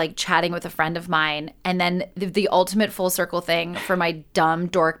aisle like chatting with a friend of mine, and then the ultimate full circle thing for my dumb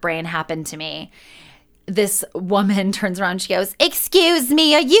dork brain happened to me. This woman turns around and she goes, "Excuse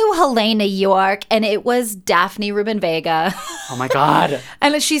me, are you Heléne Yorke?" And it was Daphne Rubin Vega. Oh my God.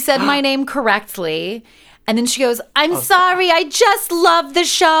 And she said my name correctly. And then she goes, "I'm sorry, I just love the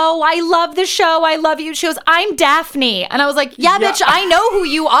show. I love the show. I love you." She goes, "I'm Daphne." And I was like, yeah. Bitch, I know who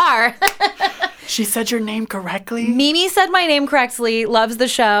you are. She said your name correctly? Mimi said my name correctly, loves the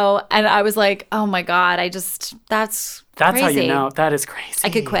show. And I was like, oh my God, that's That's crazy. how you know. That is crazy. I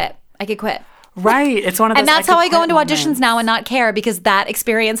could quit. Right. It's one of those. And that's how I go into auditions now and not care, because that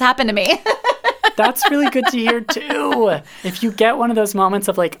experience happened to me. That's really good to hear too. If you get one of those moments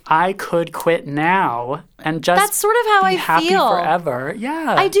of like, I could quit now and just that's sort of how I happy feel forever.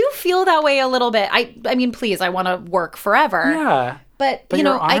 Yeah. I do feel that way a little bit. I mean, please, I want to work forever. Yeah. But you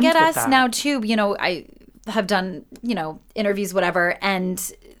know, I get asked that. now too, you know, I have done, you know, interviews, whatever,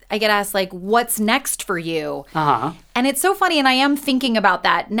 and I get asked like, what's next for you? And it's so funny, and I am thinking about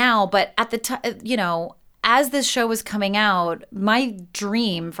that now, but at the time, you know, as this show was coming out, my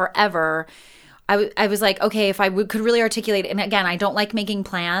dream forever, I was like, okay, if I could really articulate, and again, I don't like making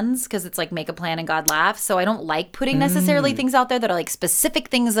plans because it's like make a plan and God laughs. So I don't like putting necessarily things out there that are like specific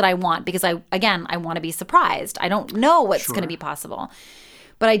things that I want, because I want to be surprised. I don't know what's going to be possible.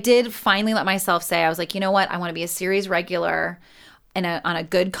 But I did finally let myself say, I was like, you know what? I want to be a series regular on a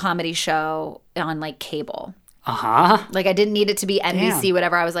good comedy show on like cable. Like I didn't need it to be NBC,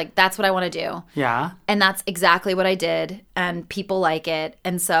 whatever. I was like, that's what I want to do. Yeah. And that's exactly what I did. And people like it.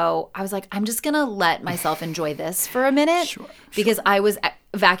 And so I was like, I'm just going to let myself enjoy this for a minute. Because I was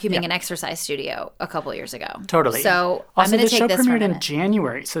vacuuming an exercise studio a couple of years ago. Totally. So also, I'm going to take this for a minute. The show premiered in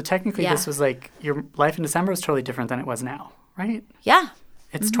January. So technically this was like, your life in December was totally different than it was now, right? Yeah.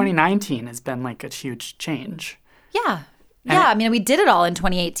 It's 2019 has been like a huge change. Yeah. I mean, we did it all in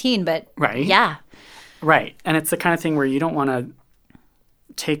 2018, but yeah. Right. And it's the kind of thing where you don't want to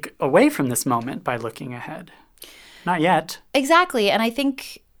take away from this moment by looking ahead. Not yet. Exactly. And I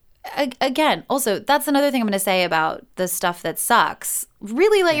think again, also, that's another thing I'm going to say about the stuff that sucks.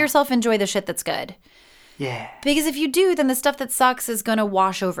 Really let yourself enjoy the shit that's good. Yeah. Because if you do, then the stuff that sucks is going to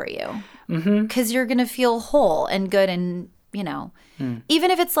wash over you. Because you're going to feel whole and good and,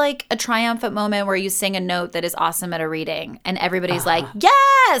 even if it's like a triumphant moment where you sing a note that is awesome at a reading and everybody's like,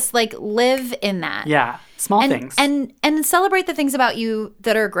 yes, like live in that. Yeah. Small things. And celebrate the things about you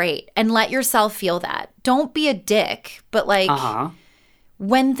that are great and let yourself feel that. Don't be a dick, but like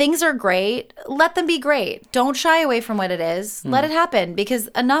when things are great, let them be great. Don't shy away from what it is. Let it happen because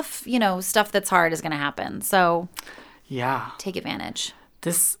enough, stuff that's hard is going to happen. So yeah, take advantage.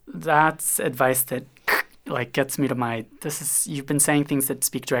 That's advice that like gets me to you've been saying things that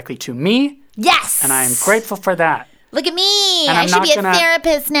speak directly to me. Yes. And I am grateful for that. Look at me. I should be a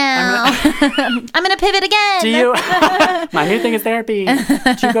therapist now. I'm going to pivot again. Do you? My new thing is therapy. Do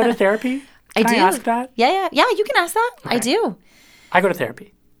you go to therapy? Can I ask that? Yeah, you can ask that. Okay. I do. I go to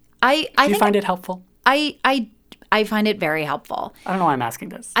therapy. Do you find it helpful? I find it very helpful. I don't know why I'm asking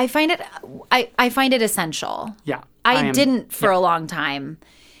this. I find it essential. Yeah. I didn't for a long time.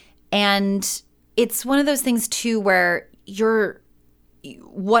 And it's one of those things too where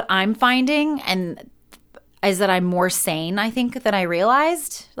what I'm finding is that I'm more sane, I think, than I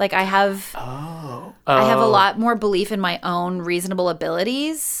realized. Like I have I have a lot more belief in my own reasonable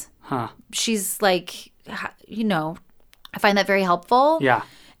abilities. Huh. She's like, I find that very helpful. Yeah.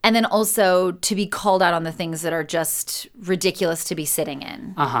 And then also to be called out on the things that are just ridiculous to be sitting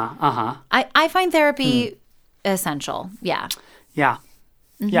in. I find therapy essential. Yeah. Yeah.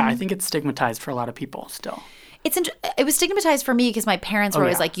 Yeah, I think it's stigmatized for a lot of people still. It was stigmatized for me because my parents were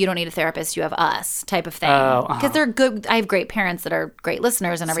always like, you don't need a therapist, you have us type of thing. Because they're good. I have great parents that are great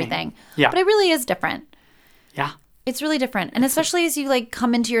listeners and everything. Yeah. But it really is different. Yeah. It's really different. And especially as you like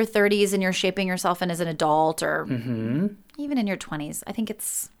come into your 30s and you're shaping yourself and as an adult or even in your 20s. I think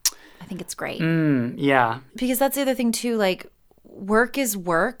it's great. Yeah. Because that's the other thing too, like work is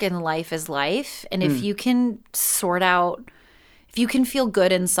work and life is life. And if you can sort out, if you can feel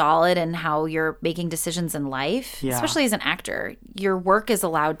good and solid in how you're making decisions in life, especially as an actor, your work is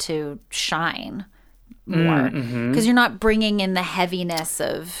allowed to shine more because you're not bringing in the heaviness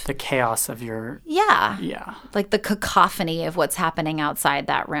of the chaos of your like the cacophony of what's happening outside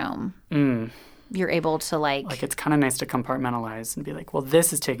that room. You're able to like it's kind of nice to compartmentalize and be like, well,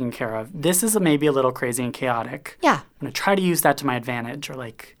 this is taken care of. This is maybe a little crazy and chaotic. Yeah, I'm gonna try to use that to my advantage or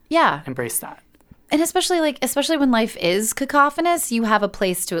embrace that. And especially when life is cacophonous, you have a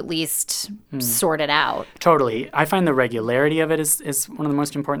place to at least sort it out. Totally. I find the regularity of it is one of the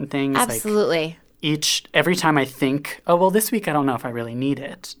most important things. Absolutely. Like every time I think, oh, well, this week I don't know if I really need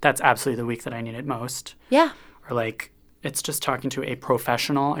it. That's absolutely the week that I need it most. Yeah. Or like it's just talking to a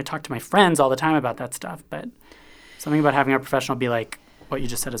professional. I talk to my friends all the time about that stuff, but something about having a professional be like, what you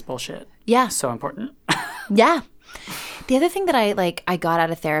just said is bullshit. Yeah. So important. Yeah. The other thing that I got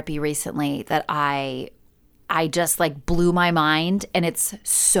out of therapy recently that I just like blew my mind, and it's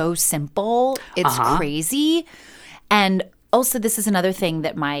so simple. It's crazy. And also this is another thing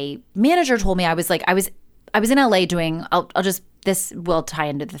that my manager told me. I was in LA doing, this will tie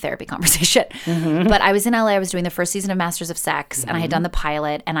into the therapy conversation. But I was in LA, I was doing the first season of Masters of Sex and I had done the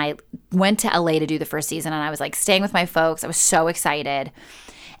pilot and I went to LA to do the first season and I was like staying with my folks. I was so excited.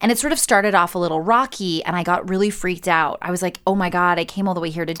 And it sort of started off a little rocky and I got really freaked out. I was like, oh my God, I came all the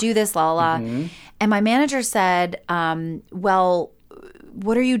way here to do this, la la. And my manager said, well,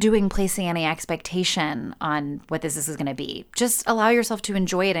 what are you doing placing any expectation on what this is going to be? Just allow yourself to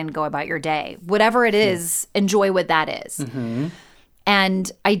enjoy it and go about your day. Whatever it is, enjoy what that is.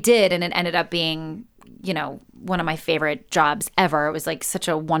 And I did, and it ended up being, one of my favorite jobs ever. It was like such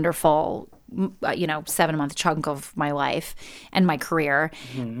a wonderful 7-month chunk of my life and my career.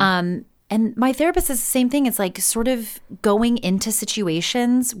 And my therapist says the same thing. It's like sort of going into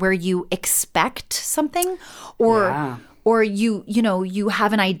situations where you expect something or you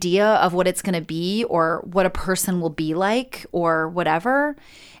have an idea of what it's going to be or what a person will be like or whatever,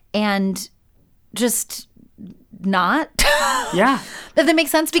 and just not. Yeah. If that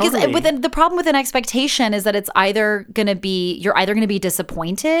makes sense. Because totally. the problem with an expectation is that you're either going to be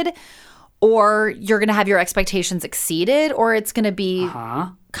disappointed or you're going to have your expectations exceeded, or it's going to be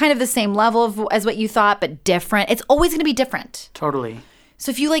kind of the same level as what you thought, but different. It's always going to be different. Totally. So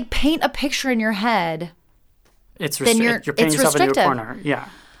if you like paint a picture in your head, then you're painting yourself into a corner. Yeah.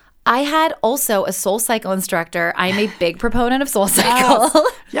 I had also a Soul Cycle instructor. I'm a big proponent of Soul Cycle.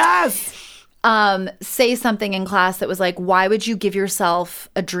 Yes. Say something in class that was like, why would you give yourself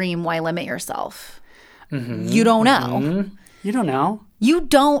a dream? Why limit yourself? You don't know. You don't know. You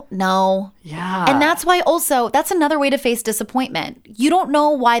don't know. Yeah. And that's why also, that's another way to face disappointment. You don't know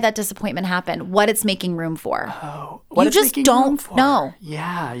why that disappointment happened, what it's making room for. Oh, what you it's just making don't room for. know.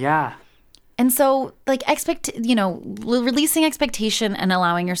 Yeah. And so, like, releasing expectation and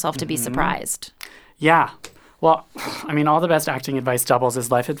allowing yourself to be surprised. Yeah. Well, I mean, all the best acting advice doubles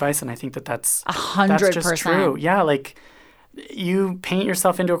as life advice, and I think that's 100%. That's just true. Yeah, like, you paint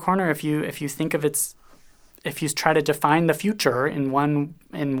yourself into a corner if you think of if you try to define the future in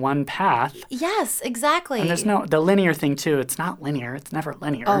one path. Yes, exactly. And there's the linear thing too. It's not linear. It's never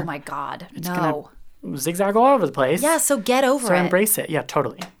linear. Oh my God, it's no. Gonna zigzag all over the place. Yeah, so get over it. So embrace it. Yeah,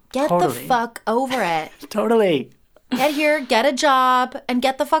 totally. Get the fuck over it. Totally. Get here, get a job, and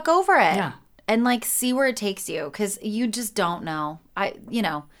get the fuck over it. Yeah. And, like, see where it takes you, because you just don't know.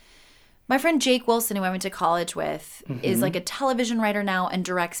 My friend Jake Wilson, who I went to college with, is, like, a television writer now and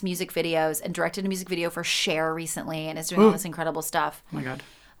directs music videos and directed a music video for Cher recently and is doing all this incredible stuff. Oh, my God.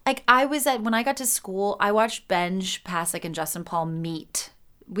 Like, when I got to school, I watched Benj Pasek and Justin Paul meet.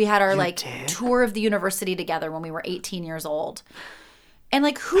 We had our, tour of the university together when we were 18 years old. And,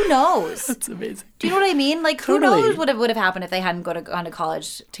 like, who knows? That's amazing. Do you know what I mean? Like, Totally. who knows what would have happened if they hadn't gone to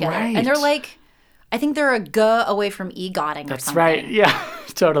college together? Right. And they're like, I think they're a G away from EGOTing or something. That's right. Yeah,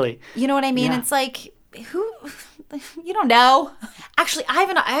 totally. You know what I mean? Yeah. It's like, you don't know. Actually, I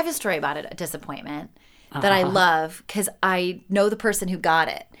have a story about a disappointment that I love because I know the person who got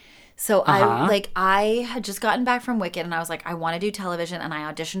it. So I had just gotten back from Wicked and I was like, I want to do television, and I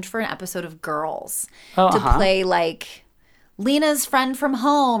auditioned for an episode of Girls to play like Lena's friend from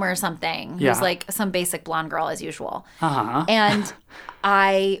home or something, who's like some basic blonde girl as usual. And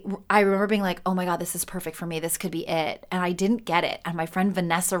I remember being like, oh my God, this is perfect for me. This could be it. And I didn't get it. And my friend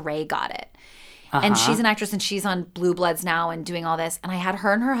Vanessa Ray got it. And she's an actress and she's on Blue Bloods now and doing all this. And I had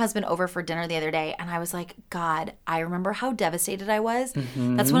her and her husband over for dinner the other day. And I was like, God, I remember how devastated I was.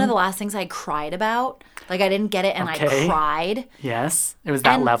 That's one of the last things I cried about. Like, I didn't get it and I cried. Yes. It was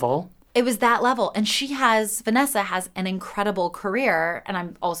that level. It was that level. And Vanessa has an incredible career. And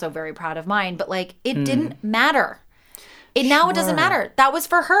I'm also very proud of mine. But, like, it didn't matter. Now it doesn't matter. That was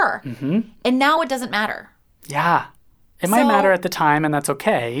for her. And now it doesn't matter. Yeah. It might matter at the time, and that's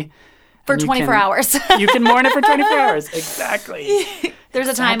okay. For 24 hours. You can mourn it for 24 hours. Exactly. There's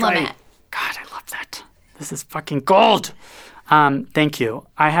a time limit. God, I love that. This is fucking gold. Thank you.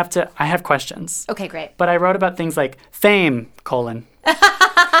 I have questions. Okay, great. But I wrote about things like fame,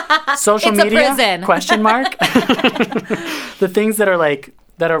 social it's media, a prison. question mark. The things that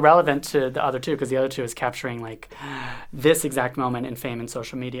are relevant to the other two, because the other two is capturing like this exact moment in fame and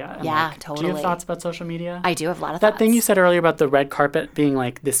social media. And yeah, totally. Do you have thoughts about social media? I do have a lot of thoughts. That thing you said earlier about the red carpet being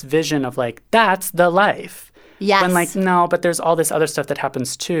like this vision of like, that's the life. Yes. When like, no, but there's all this other stuff that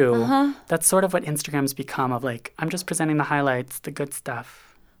happens too. That's sort of what Instagram's become of like, I'm just presenting the highlights, the good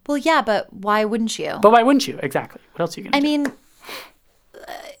stuff. Well, yeah, but why wouldn't you? But why wouldn't you? Exactly. What else are you going to do? I mean,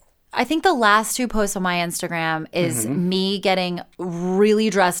 I think the last 2 posts on my Instagram is me getting really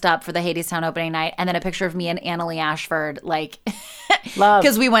dressed up for the Hadestown opening night, and then a picture of me and Annalee Ashford, like, love,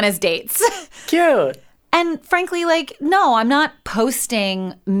 because we went as dates. Cute. And frankly, like, no, I'm not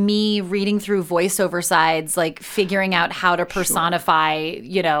posting me reading through voiceover sides, like figuring out how to personify,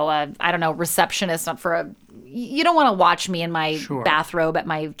 receptionist for a. You don't want to watch me in my bathrobe at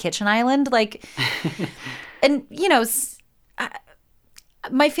my kitchen island, like, and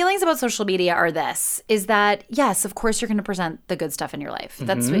my feelings about social media are is that, yes, of course you're going to present the good stuff in your life.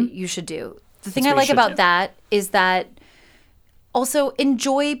 That's what you should do. The thing I like about that is that also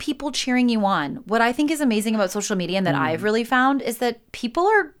enjoy people cheering you on. What I think is amazing about social media and that I've really found is that people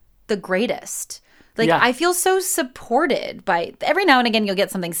are the greatest. Like, I feel so supported by, every now and again you'll get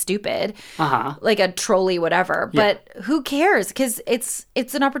something stupid, like a trolley, whatever, but who cares? Because it's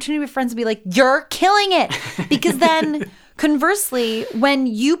an opportunity with friends to be like, you're killing it. Because then conversely, when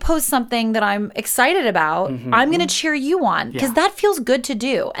you post something that I'm excited about, I'm going to cheer you on because that feels good to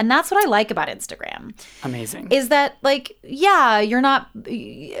do. And that's what I like about Instagram. Amazing. Is that, like, you're not,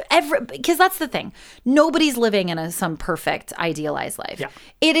 because that's the thing. Nobody's living in some perfect, idealized life. Yeah.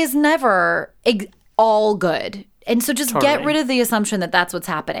 It is never all good. And so just get rid of the assumption that that's what's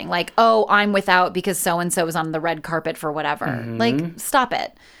happening. Like, oh, I'm without because so-and-so is on the red carpet for whatever. Like, stop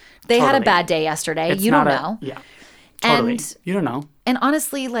it. They had a bad day yesterday. You don't know. Yeah. Totally. And you don't know. And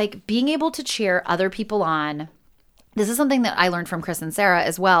honestly, like, being able to cheer other people on, this is something that I learned from Chris and Sarah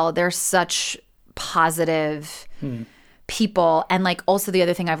as well. They're such positive people. And like also the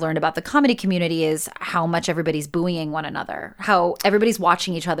other thing I've learned about the comedy community is how much everybody's buoying one another, how everybody's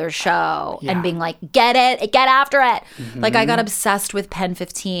watching each other's show and being like, get it, get after it. Like I got obsessed with Pen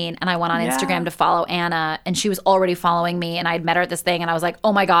 15 and I went on Instagram to follow Anna and she was already following me and I'd met her at this thing and I was like,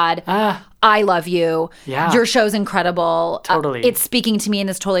 oh my God, I love you. Yeah. Your show's incredible. Totally. It's speaking to me in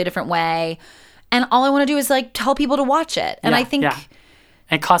this totally different way. And all I want to do is like tell people to watch it. And I think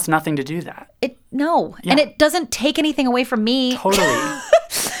it costs nothing to do that. And it doesn't take anything away from me.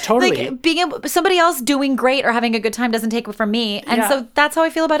 Totally. Like being somebody else doing great or having a good time doesn't take it from me. And so that's how I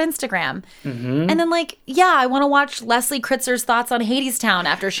feel about Instagram. And then like, I want to watch Leslie Kritzer's thoughts on Hadestown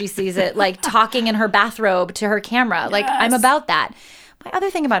after she sees it, like talking in her bathrobe to her camera. Like I'm about that. My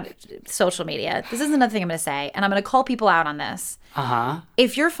other thing about social media, this is another thing I'm going to say, and I'm going to call people out on this.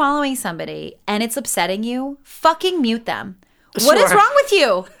 If you're following somebody and it's upsetting you, fucking mute them. What is wrong with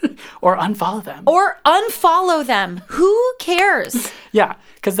you? Or unfollow them. Who cares? Yeah,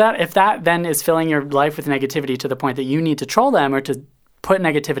 because if that then is filling your life with negativity to the point that you need to troll them or to put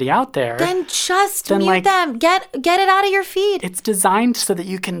negativity out there, then just mute them. Get it out of your feed. It's designed so that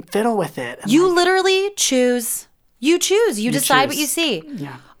you can fiddle with it. You literally choose. You choose. You decide what you see.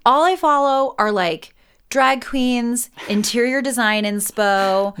 Yeah. All I follow are like drag queens, interior design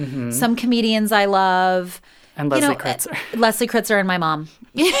inspo, some comedians I love. And Leslie Kritzer. Leslie Kritzer and my mom.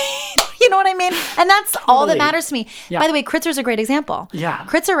 You know what I mean? And that's all that matters to me. Yeah. By the way, Kritzer's a great example. Yeah.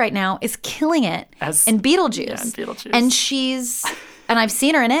 Kritzer right now is killing it in Beetlejuice. Yeah, in Beetlejuice. And I've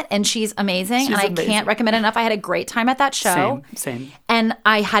seen her in it, and she's amazing. I can't recommend it enough. I had a great time at that show. Same. And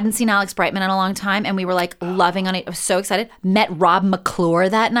I hadn't seen Alex Brightman in a long time, and we were like loving on it. I was so excited. Met Rob McClure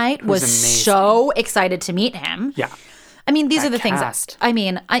that night. Was so excited to meet him. Yeah. I mean, these are the things.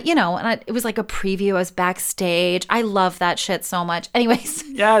 It was like a preview. I was backstage. I love that shit so much. Anyways.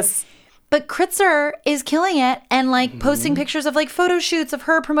 Yes. But Kritzer is killing it and like posting pictures of like photo shoots of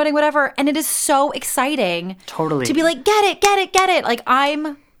her promoting whatever. And it is so exciting. Totally. To be like, get it. Like,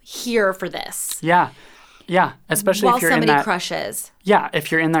 I'm here for this. Yeah. Yeah. Especially while if you're in that. While somebody crushes. Yeah.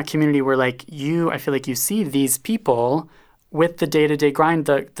 If you're in that community where like I feel like you see these people with the day-to-day grind,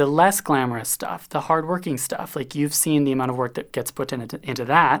 the less glamorous stuff, the hardworking stuff. Like you've seen the amount of work that gets put into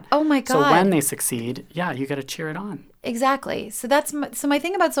that. Oh my God. So when they succeed, you got to cheer it on. Exactly. So my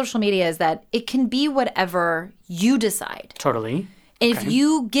thing about social media is that it can be whatever you decide. Totally. And if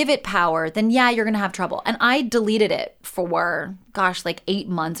you give it power, then you're going to have trouble. And I deleted it for, like 8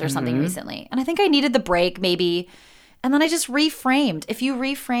 months or something recently. And I think I needed the break maybe. And then I just reframed. If you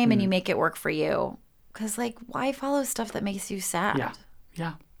reframe and you make it work for you, because like, why follow stuff that makes you sad?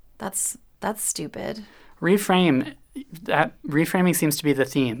 Yeah. That's stupid. Reframing seems to be the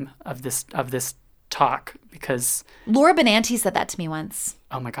theme of this talk because Laura Benanti said that to me once.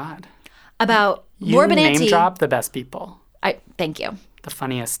 Oh my God. About Laura Benanti. Name drop the best people. Thank you. The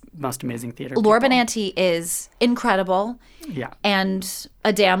funniest, most amazing theater Laura people. Benanti is incredible. Yeah. And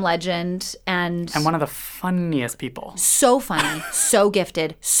a damn legend. And one of the funniest people. So funny, so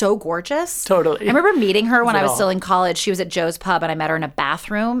gifted, so gorgeous. Totally. I remember meeting her when I was still in college. She was at Joe's Pub and I met her in a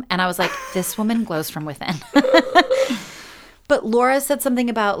bathroom. And I was like, this woman glows from within. But Laura said something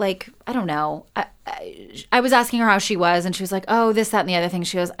about like, I don't know. I was asking her how she was and she was like, oh, this, that, and the other thing.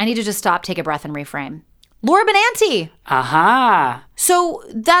 She goes, I need to just stop, take a breath, and reframe. Laura Benanti. Aha. So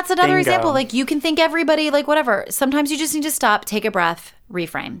that's another Bingo. example. Like you can think everybody, like whatever. Sometimes you just need to stop, take a breath,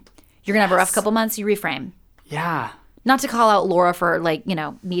 reframe. You're going to have a rough couple months, you reframe. Yeah. Not to call out Laura for like,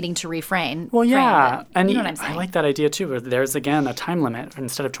 needing to reframe. Well, yeah. And you know what I'm saying. I like that idea too. Where there's again a time limit.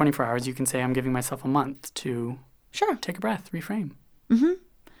 Instead of 24 hours, you can say I'm giving myself a month to take a breath, reframe. Mm-hmm.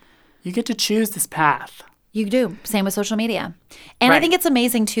 You get to choose this path. You do. Same with social media. And I think it's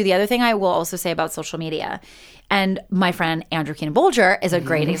amazing, too. The other thing I will also say about social media, and my friend Andrew Keenan-Bolger is a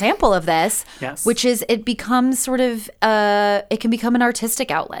great example of this, which is it becomes sort of, it can become an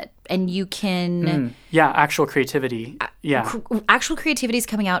artistic outlet. And you can... actual creativity. Actual creativity is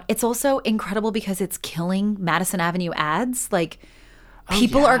coming out. It's also incredible because it's killing Madison Avenue ads. Like...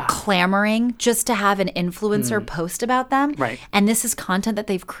 People are clamoring just to have an influencer post about them. Right. And this is content that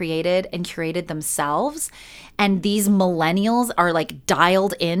they've created and curated themselves. And these millennials are like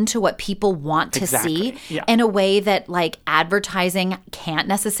dialed into what people want to see in a way that like advertising can't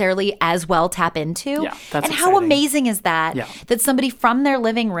necessarily as well tap into. Yeah, that's and exciting. how amazing is that? Yeah. That somebody from their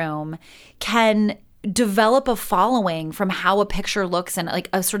living room can develop a following from how a picture looks and like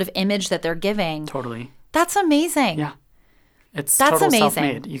a sort of image that they're giving. Totally. That's amazing. Yeah. That's amazing.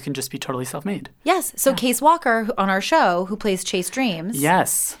 Self-made. You can just be totally self-made. Yes. So Case Walker, on our show, who plays Chase Dreams,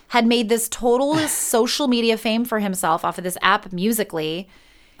 yes, had made this total social media fame for himself off of this app, Musical.ly.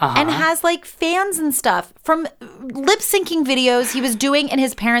 and has like fans and stuff from lip syncing videos he was doing in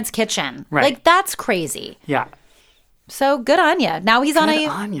his parents' kitchen. Right. Like, that's crazy. Yeah. So good on ya. Now he's on a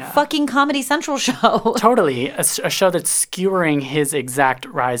fucking Comedy Central show. Totally. A show that's skewering his exact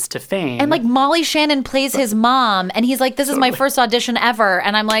rise to fame. And like Molly Shannon plays his mom, and he's like, this is my first audition ever.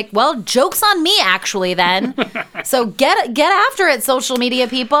 And I'm like, well, joke's on me, actually, then. So get after it, social media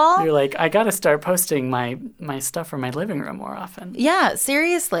people. You're like, I got to start posting my stuff from my living room more often. Yeah,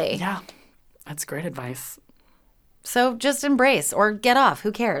 seriously. Yeah. That's great advice. So just embrace or get off.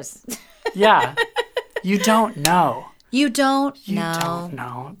 Who cares? Yeah. You don't know. You don't know. You don't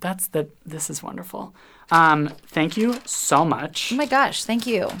know. This is wonderful. Thank you so much. Oh my gosh, thank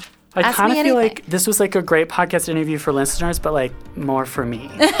you. I kind of feel like this was like a great podcast interview for listeners, but like more for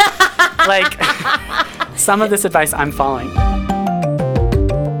me. Like some of this advice I'm following.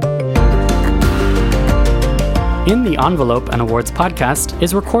 In the Envelope, an awards podcast,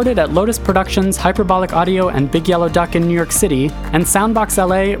 is recorded at Lotus Productions, Hyperbolic Audio, and Big Yellow Duck in New York City, and Soundbox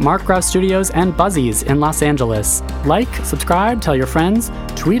LA, Mark Grouse Studios, and Buzzies in Los Angeles. Like, subscribe, tell your friends,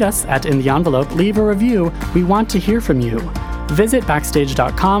 tweet us at In the Envelope, leave a review. We want to hear from you. Visit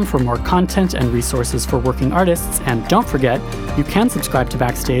Backstage.com for more content and resources for working artists, and don't forget, you can subscribe to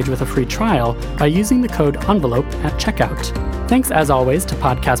Backstage with a free trial by using the code ENVELOPE at checkout. Thanks, as always, to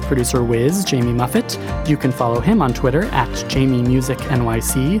podcast producer Wiz, Jamie Muffett. You can follow him on Twitter at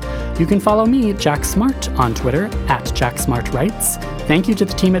JamieMusicNYC. You can follow me, Jack Smart, on Twitter at JackSmartWrites. Thank you to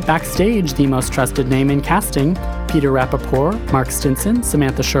the team at Backstage, the most trusted name in casting: Peter Rappaport, Mark Stinson,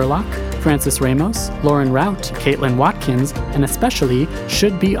 Samantha Sherlock, Francis Ramos, Lauren Rout, Caitlin Watkins, and especially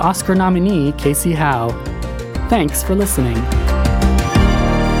should-be Oscar nominee Casey Howe. Thanks for listening.